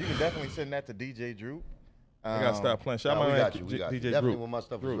building, so you can definitely send that to DJ Drew. I gotta stop playing. Shout out my man, we got you. DJ Definitely Drew. when my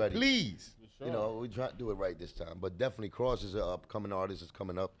stuff is ready. Please. We try to do it right this time. But definitely Crosx is an upcoming artist. Is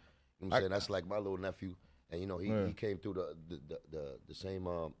coming up. You know what I'm saying? That's like my little nephew. And he came through the same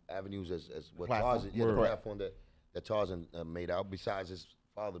avenues as what Tarzan, the platform that Tarzan made out. Besides his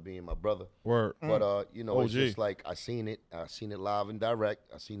father being my brother. Word. But it's just like I seen it live and direct.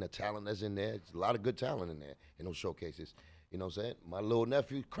 I seen the talent that's in there. There's a lot of good talent in there in those showcases. You know what I'm saying? My little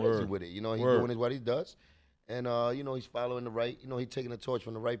nephew's crazy with it. He's doing what he does. And he's following the right. He's taking the torch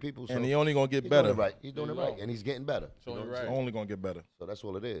from the right people. So and he only gonna get better. Doing it right. He's doing it right, and he's getting better. It's only gonna get better. So that's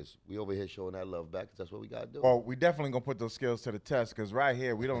all it is. We over here showing that love back, 'cause that's what we gotta do. Well, we definitely gonna put those skills to the test, because right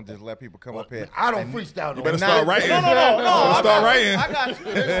here we don't just let people come up here. I don't freestyle. You better start writing. No. Start writing. I got you.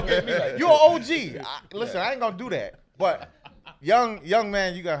 You're an OG. Listen, I ain't gonna do that. But young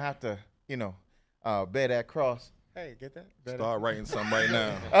man, you gonna have to bear that cross. Hey, get that? Start writing something right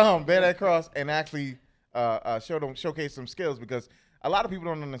now. Bear that cross and actually showcase some skills, because a lot of people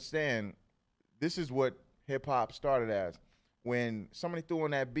don't understand. This is what hip hop started as. When somebody threw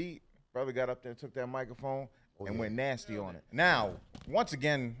on that beat, brother got up there and took that microphone and went nasty on it. Now, once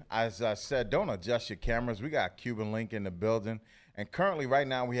again, as I said, don't adjust your cameras. We got Cuban Link in the building, and currently, right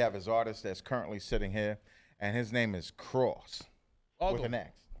now, we have his artist that's currently sitting here, and his name is Crosx with an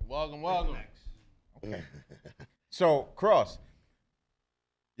X. Welcome. Okay. So, Crosx,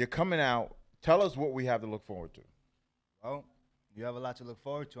 you're coming out. Tell us what we have to look forward to. Well, you have a lot to look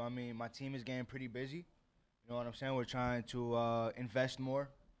forward to. I mean, my team is getting pretty busy. You know what I'm saying? We're trying to invest more,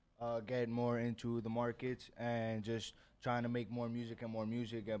 get more into the markets, and just trying to make more music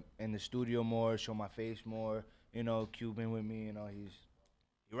in the studio more, show my face more. Cuban with me, he's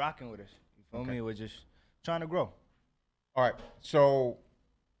rocking with us. You feel me? We're just trying to grow. All right. So,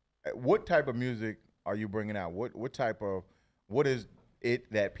 what type of music are you bringing out? What is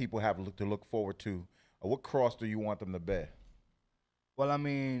it that people have to look forward to? What cross do you want them to bear? Well, I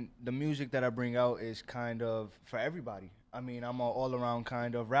mean, the music that I bring out is kind of for everybody. I mean, I'm an all-around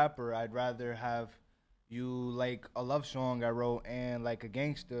kind of rapper. I'd rather have you like a love song I wrote and like a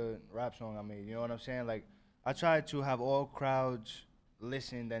gangster rap song I made. You know what I'm saying? Like, I try to have all crowds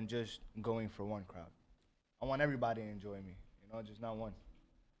listen than just going for one crowd. I want everybody to enjoy me, just not one.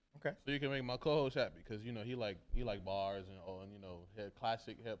 Okay. So you can make my co-host happy, because he like bars and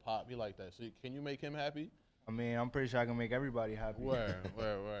classic hip hop. He like that. So can you make him happy? I mean, I'm pretty sure I can make everybody happy. Word.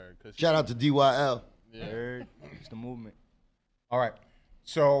 'Cause Shout out to DYL. Yeah. Word. It's the movement. All right.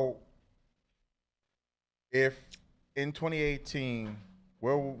 So, if in 2018,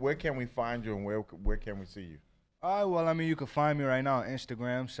 where can we find you and where can we see you? All right, well, I mean, you can find me right now on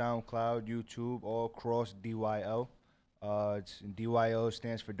Instagram, SoundCloud, YouTube, all Crosx DYL. DYL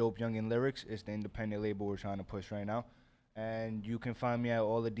stands for Dope Youngin Lyrics. It's the independent label we're trying to push right now. And you can find me at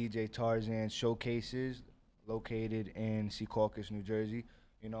all the DJ Tarzan showcases located in Secaucus, New Jersey.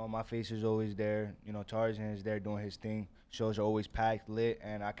 You know, my face is always there. You know, Tarzan is there doing his thing. Shows are always packed, lit,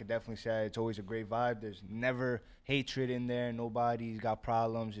 and I could definitely say it's always a great vibe. There's never hatred in there. Nobody's got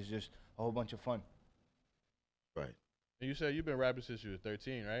problems. It's just a whole bunch of fun. Right. And you said you've been rapping since you were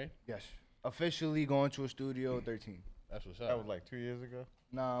 13, right? Yes. Officially going to a studio at 13. That's what's up. That was like 2 years ago.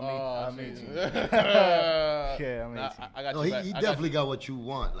 Nah, I'm 18. Yeah, I'm 18. I got No, you he, back. he I definitely you. got what you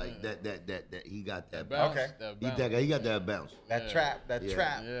want. Like that he got that bounce. bounce. Okay. He got that bounce. That trap. Yeah.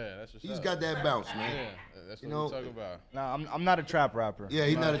 Yeah, that's what's He's up. got that bounce, man. Yeah, that's You what know, we're talking about. Nah, I'm not a trap rapper. Yeah,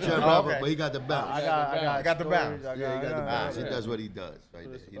 he's not a trap Oh, rapper, okay. but he got the bounce. I got the stories, bounce. Yeah, he got the bounce. yeah. He does what he does right That's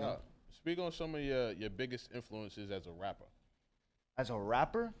what there. it's You know. about. Speak on some of your biggest influences as a rapper. As a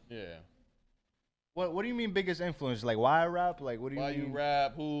rapper? Yeah. What do you mean biggest influence? Like why I rap? Like what do you Why mean? you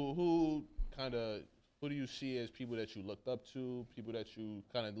rap? Who do you see as people that you looked up to? People that you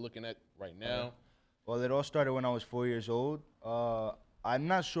kind of looking at right now? Well, it all started when I was 4 years old. I'm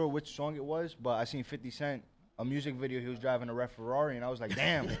not sure which song it was, but I seen 50 Cent, a music video. He was driving a red Ferrari, and I was like,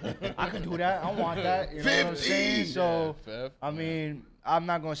 damn, I can do that. I want that. You know what I'm saying? So, Yeah, I mean, I'm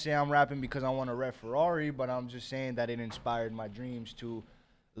not going to say I'm rapping because I want a red Ferrari, but I'm just saying that it inspired my dreams to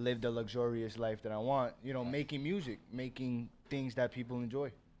live the luxurious life that I want. You know, making music, making things that people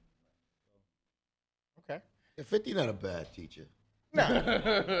enjoy. Okay. Yeah, 50 not a bad teacher. Not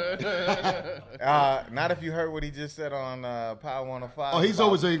if you heard what he just said on Power 105. Oh, he's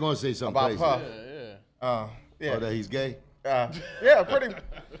always going to say something about crazy. Puff. Yeah. Oh, that he's gay? Yeah, pretty.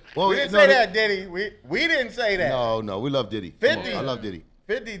 Well, we didn't no, say that, Diddy. We didn't say that. No, we love Diddy. Come on, 50. I love Diddy.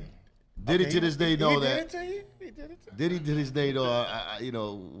 50. Diddy to this day know He that. did it to you? He did it to you? Diddy to this day though, you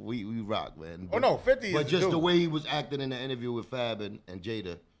know, we rock, man. Oh, no, 50 is But the just the dude. way he was acting in the interview with Fab and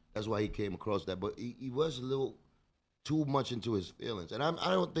Jada, that's why he came across that. But he was a little too much into his feelings, and I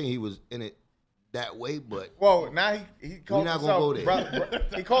don't think he was in it that way. But Well, now he calls not gonna go himself there.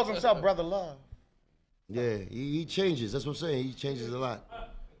 he calls himself Brother Love. yeah, he changes. That's what I'm saying. He changes a lot.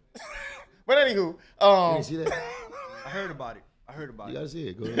 But anywho, You didn't see that? I heard about it. You gotta see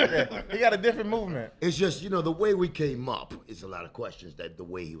it. Go ahead. he got a different movement. It's just, you know, the way we came up. It's a lot of questions that the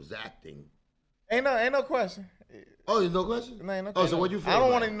way he was acting. Ain't no question. Oh, there's no question? No, ain't no Oh, question. so what you feel? I don't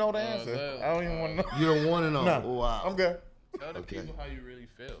about want it? to know the answer. I don't even want to know. You don't want to know? No. Oh, wow. I'm good. Tell the Okay. people how you really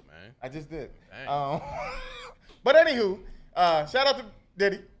feel, man. I just did. Dang. But anywho, shout out to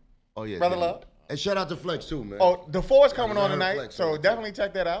Diddy, Oh, yeah. Brother Diddy. Love. And shout out to Flex, too, man. Oh, the 4 is coming I on heard tonight, Flex so on it, too. definitely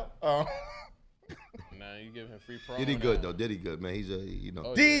check that out. Now you give him free promo. Diddy now. good, though. Diddy good, man. He's a, you know.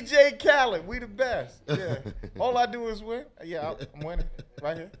 Oh, yeah. DJ Khaled, we the best. Yeah. All I do is win. Yeah, I'm winning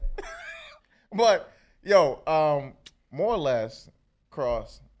right here. But, yo, more or less,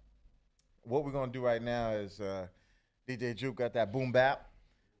 Cross, what we're going to do right now is DJ Juke got that boom bap.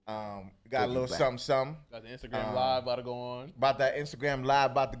 Got a little Bap. something. Got the Instagram live about to go on. About that Instagram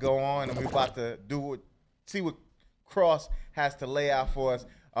live about to go on, and we about to see what Cross has to lay out for us.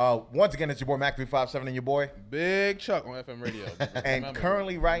 Once again, it's your boy Mac 357 and your boy. Big Chuck on FM radio. And Remember,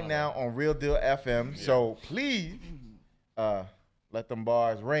 currently right now on Real Deal FM. So please let them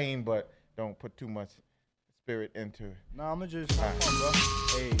bars rain, but don't put too much spirit into it. Nah, I'ma just have fun, bro.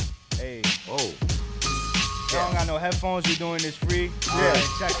 Hey. Oh. Y'all don't got no headphones. We doing this free. Yeah. All right,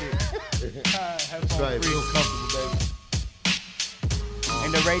 check it. Headphones Right, free. feel comfortable, baby.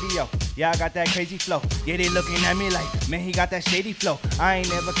 In the radio, yeah, I got that crazy flow. Yeah, they looking at me like, man, he got that shady flow. I ain't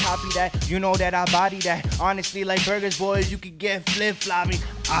never copy that. You know that I body that. Honestly, like burgers, boys, you could get flip-floppy.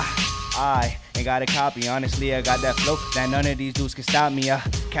 I ain't got a copy. Honestly, I got that flow that none of these dudes can stop me.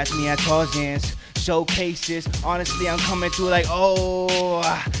 Catch me at Tarzan's showcases. Honestly, I'm coming through like, oh,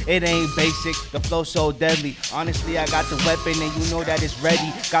 it ain't basic. The flow so deadly. Honestly, I got the weapon and you know that it's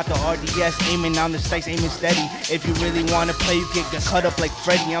ready. Got the RDS aiming down the stakes, aiming steady. If you really wanna play, you can get cut up like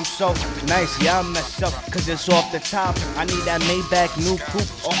Freddy. I'm so nice, yeah, I mess up, cause it's off the top. I need that Maybach new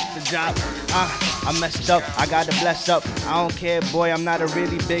coupe off the job. I messed up, I gotta bless up. I don't care, boy, I'm not a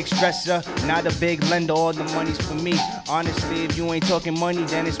really big stressor. Not a big lender, all the money's for me. Honestly, if you ain't talking money,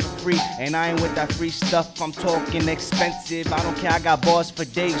 then it's for free. And I ain't with that free stuff, I'm talking expensive. I don't care, I got bars for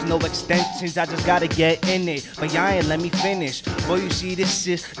days, no extensions. I just gotta get in it, but y'all ain't let me finish. Boy, you see, this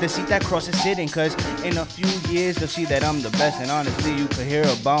is the seat that Crosx is sitting. Cause in a few years, they'll see that I'm the best. And honestly, you could hear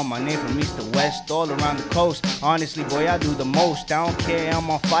about my name from east to west, all around the coast. Honestly, boy, I do the most. I don't care, I'm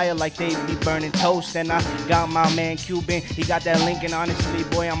on fire like they be burning toast. And I got my man Cuban, he got that link. And honestly,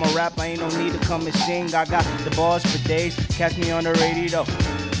 boy, I'm a rapper, ain't no need to come and sing. I got the bars for days, catch me on the radio.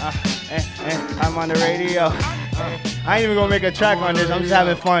 I'm on the radio. I ain't even gonna make a track on this, I'm just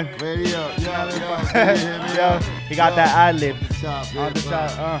having fun. Radio, yo, he got that ad-lib. On the top, on the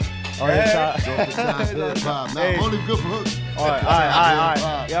top. hip-hop. Now, I'm only good for hooks. All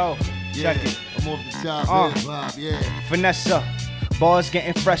right. Yo, check it. I'm off the top, hip-hop, yeah. Vanessa, bars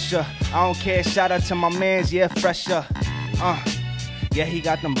getting fresher. I don't care, shout out to my mans, yeah, fresher. Yeah, he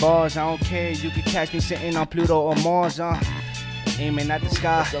got them bars, I don't care. You can catch me sitting on Pluto or Mars, aiming at the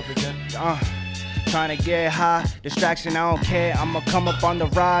sky. Trying to get high, distraction, I don't care. I'ma come up on the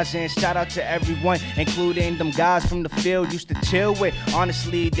rise and shout out to everyone, including them guys from the field used to chill with.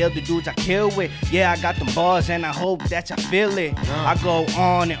 Honestly, they're the dudes I kill with. Yeah, I got them bars and I hope that y'all feel it. I go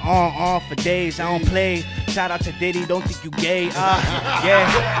on and on for days, I don't play. Shout out to Diddy, don't think you gay. Yeah,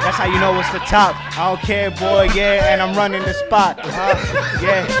 that's how you know it's the top. I don't care, boy, yeah, and I'm running the spot.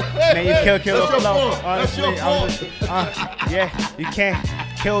 Yeah, man, you kill the flow. Honestly, yeah, you can't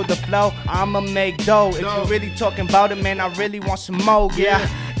kill the flow, I'ma make dough. If you really talking about it, man, I really want some more, yeah.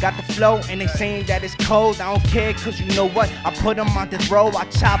 Got the flow and they saying that it's cold. I don't care, cause you know what? I put them on this road. I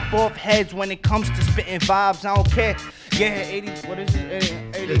chop off heads when it comes to spitting vibes. I don't care. Yeah, 80, what is it?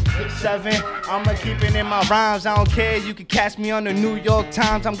 87. I'ma keep it in my rhymes. I don't care. You can catch me on the New York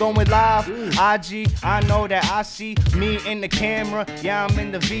Times. I'm going live. IG, I know that I see me in the camera. Yeah, I'm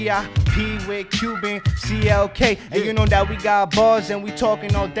in the VIP with Cuban CLK. And you know that we got bars and we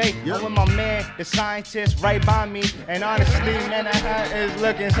talking all day. I'm with my man, the scientist, right by me. And honestly, man, that hat is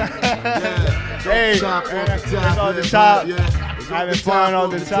looking. Hey, it's on the top. Having fun all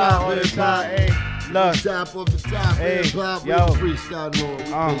the time, Hey, look. Top of the top, hey, yo. Freestyle mode.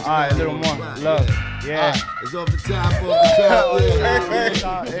 Alright, a little more. Look, yeah. It's off the top of the top. It's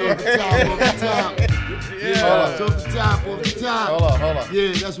off the top of the top. Yeah. It's off the top of the top. Hold on.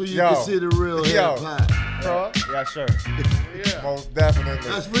 Yeah, that's what you consider real hip hop. Yes, sir. Yeah. Most definitely.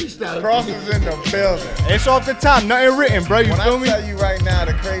 That's freestyle. Crosx is in the building. It's off the top, nothing written, bro. You feel me? When I tell you right now,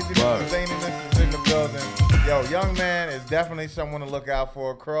 the craziness and zaniness is in the building. Yo, young man is definitely someone to look out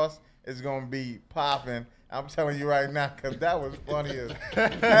for. Crosx is gonna be popping. I'm telling you right now, cause that was funny as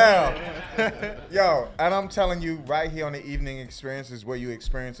hell. Yo, and I'm telling you right here on the Evening Experience is where you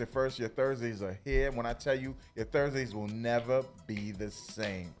experience it first. Your Thursdays are here. When I tell you, your Thursdays will never be the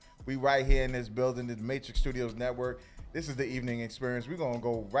same. We right here in this building, the Matrix Studios Network. This is the Evening Experience. We're gonna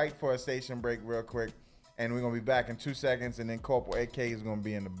go right for a station break real quick, and we're gonna be back in 2 seconds, and then Corporal AK is gonna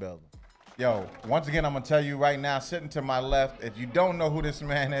be in the building. Yo, once again, I'm gonna tell you right now, sitting to my left, if you don't know who this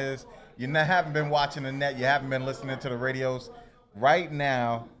man is, you haven't been watching the net, you haven't been listening to the radios. Right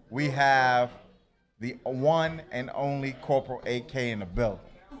now, we have the one and only Corporal AK in the building.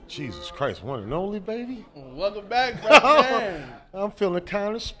 Jesus Christ, one and only, baby? Welcome back, brother. I'm feeling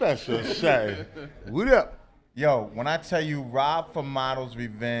kind of special, Shay. What up? Yo, when I tell you Rob for Model's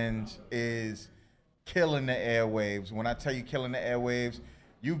Revenge is killing the airwaves, when I tell you killing the airwaves,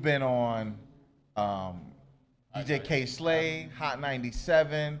 you've been on DJ K Slay, Hot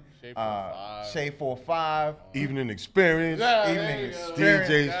 97, Shea 45. Evening Experience. Evening Experience.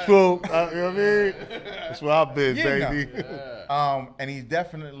 DJ Swoop. You know what I mean? That's where I've been, baby. And he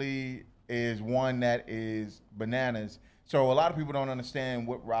definitely is one that is bananas. So a lot of people don't understand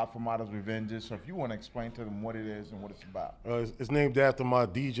what Rob for Model's Revenge is. So if you want to explain to them what it is and what it's about. It's named after my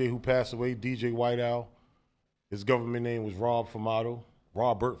DJ who passed away, DJ White Owl. His government name was Rob Formato,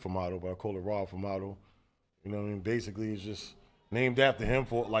 Robert Formato, but I call it Rob Formato. You know what I mean? Basically, it's just named after him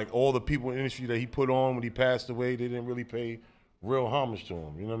for like all the people in the industry that he put on when he passed away. They didn't really pay real homage to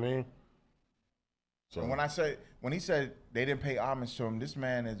him. You know what I mean? So and when he said they didn't pay homage to him, this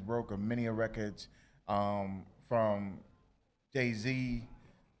man has broken many records from Jay-Z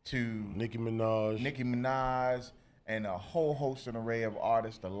to Nicki Minaj, and a whole host and array of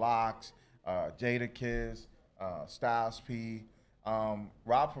artists, the Locks, Jadakiss, Styles P.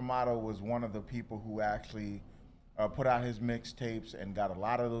 Rob Formato was one of the people who actually put out his mixtapes and got a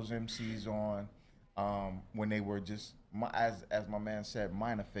lot of those MCs on when they were just, as my man said,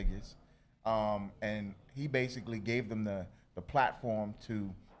 minor figures. And he basically gave them the platform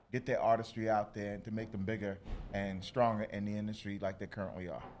to get their artistry out there and to make them bigger and stronger in the industry like they currently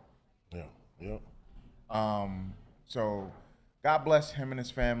are. Yeah, yeah. So God bless him and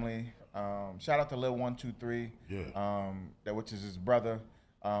his family. Shout out to Lil 123, which is his brother,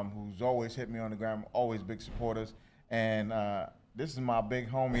 who's always hit me on the ground, always big supporters. And this is my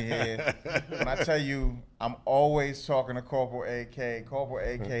big homie here. When I tell you, I'm always talking to Corporal AK. Corporal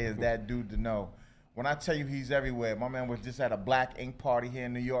AK is that dude to know. When I tell you he's everywhere, my man was just at a Black Ink party here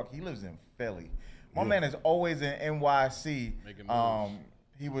in New York. He lives in Philly. My man is always in NYC.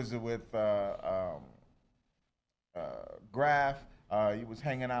 He was with Graf. He was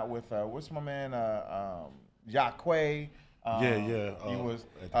hanging out with what's my man? Jacquay. He was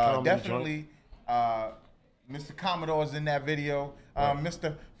definitely Mr. Commodore's in that video.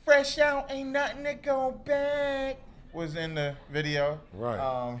 Mr. Fresh Out Ain't Nothing to Go Back was in the video.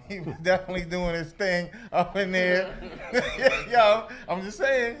 Right. He was definitely doing his thing up in there. Yo, I'm just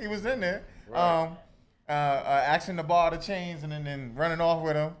saying, he was in there. Right. Asking the bar the chains and then running off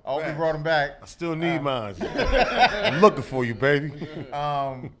with him. I hope he brought him back. I still need mine. I'm looking for you, baby.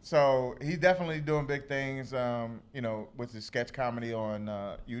 So he's definitely doing big things, you know, with his sketch comedy on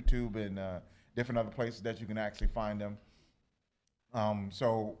YouTube and different other places that you can actually find him.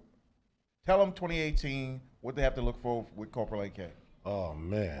 So tell them 2018 what they have to look for with Corporal AK. Oh,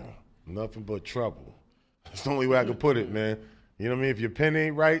 man. Nothing but trouble. That's the only way I can put it, man. You know what I mean? If your pen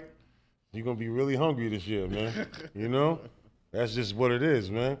ain't right, you're going to be really hungry this year, man. You know? That's just what it is,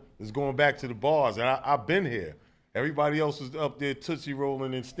 man. It's going back to the bars. And I've been here. Everybody else was up there tootsie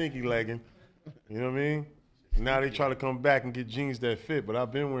rolling and stinky legging. You know what I mean? Now they try to come back and get jeans that fit, but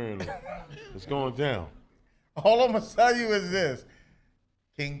I've been wearing them. It's going down. All I'm going to tell you is this.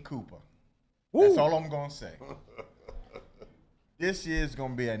 King Cooper. Woo. That's all I'm going to say. This year is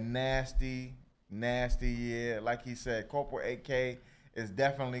going to be a nasty, nasty year. Like he said, Corporal AK is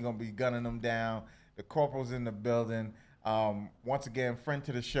definitely going to be gunning them down. The Corporal's in the building. Once again, friend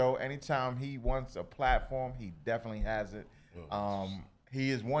to the show. Anytime he wants a platform, he definitely has it. He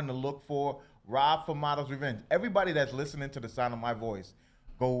is one to look for. Rob for Models Revenge. Everybody that's listening to the sound of my voice,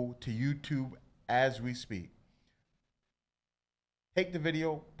 go to YouTube as we speak. Take the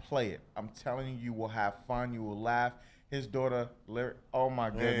video, play it. I'm telling you, you will have fun. You will laugh. His daughter, oh my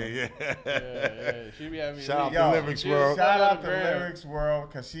goodness. Yeah. She be having Shout out to Lyrics World. Shout out to Lyrics World,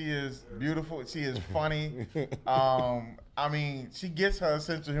 because she is beautiful. She is funny. I mean, she gets her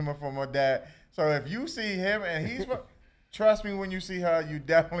sense of humor from her dad. So if you see him and he's, trust me, when you see her, you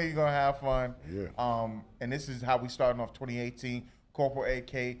definitely gonna have fun. Yeah. And this is how we starting off 2018. Corporal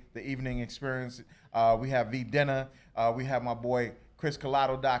AK, the evening experience. We have V Dinner. We have my boy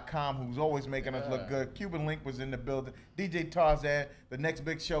ChrisColado.com, who's always making us look good. Cuban Link was in the building. DJ Tarzan, the next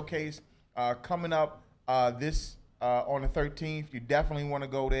big showcase coming up on the 13th. You definitely want to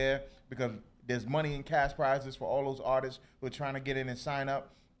go there because there's money and cash prizes for all those artists who are trying to get in and sign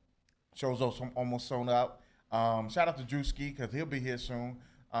up. Show's also almost sold out. Shout out to Drewski because he'll be here soon.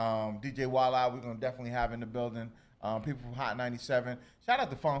 DJ Walla, we're going to definitely have in the building. People from Hot 97. Shout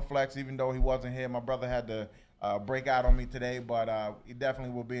out to Funk Flex, even though he wasn't here. My brother had to break out on me today, but he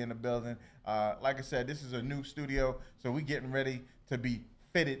definitely will be in the building. Like I said, this is a new studio, so we're getting ready to be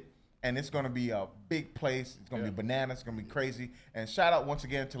fitted, and it's going to be a big place. It's going to be bananas. It's going to be crazy. And shout out once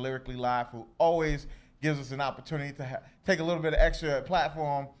again to Lyrically Live, who always gives us an opportunity to take a little bit of extra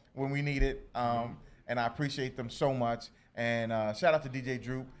platform when we need it, and I appreciate them so much. And shout out to DJ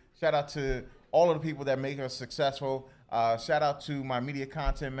Droop. Shout out to all of the people that make us successful. Shout out to my media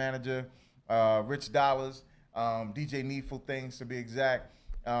content manager, Rich Dollars, DJ Needful Things to be exact.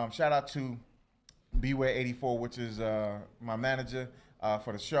 Shout out to Beware84, which is my manager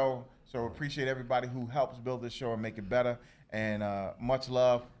for the show. So appreciate everybody who helps build this show and make it better. And much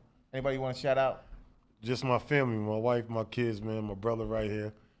love. Anybody want to shout out? Just my family, my wife, my kids, man, my brother right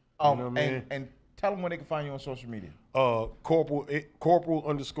here. Oh, you know what I mean? And tell them where they can find you on social media. Corporal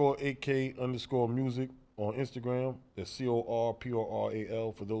AK_ music on Instagram. That's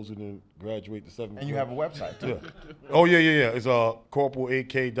CORPORAL for those who didn't graduate the 7th grade. And you have a website too. Yeah. Oh yeah. It's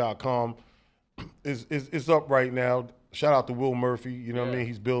CorporalAK.com. It's up right now. Shout out to Will Murphy. You know what I mean?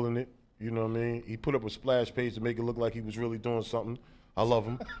 He's building it. You know what I mean? He put up a splash page to make it look like he was really doing something. I love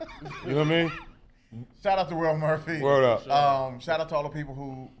him. You know what I mean? Shout out to Will Murphy. Word up. Shout out to all the people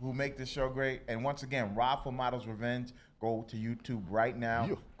who make this show great. And once again, Rob for Models Revenge. Go to YouTube right now.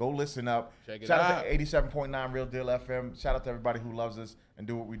 Yeah. Go listen up. Check it Shout out. out to 87.9 Real Deal FM. Shout out to everybody who loves us and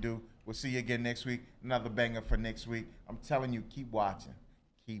do what we do. We'll see you again next week. Another banger for next week. I'm telling you, keep watching.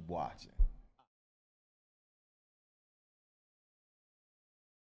 Keep watching.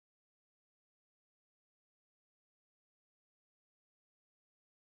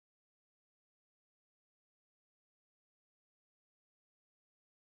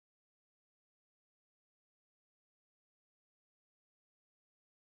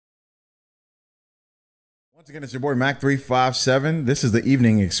 Once again, it's your boy Mac 357. This is the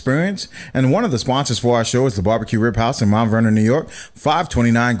Evening Experience, and one of the sponsors for our show is the Barbecue Rib House in Mount Vernon, New York,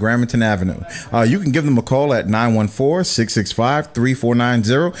 529 Gramerton Avenue. You can give them a call at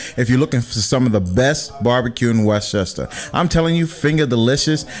 914-665-3490 if you're looking for some of the best barbecue in Westchester. I'm telling you, finger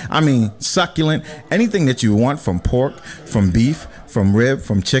delicious. I mean, succulent. Anything that you want, from pork, from beef, from rib,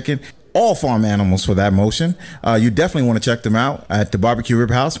 from chicken. All farm animals for that motion. You definitely want to check them out at the Barbecue Rib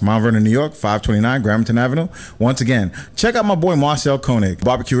House, Mount Vernon, New York, 529 Gramerton Avenue. Once again, check out my boy Marcel Koenig,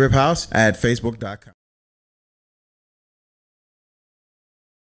 Barbecue Rib House at Facebook.com.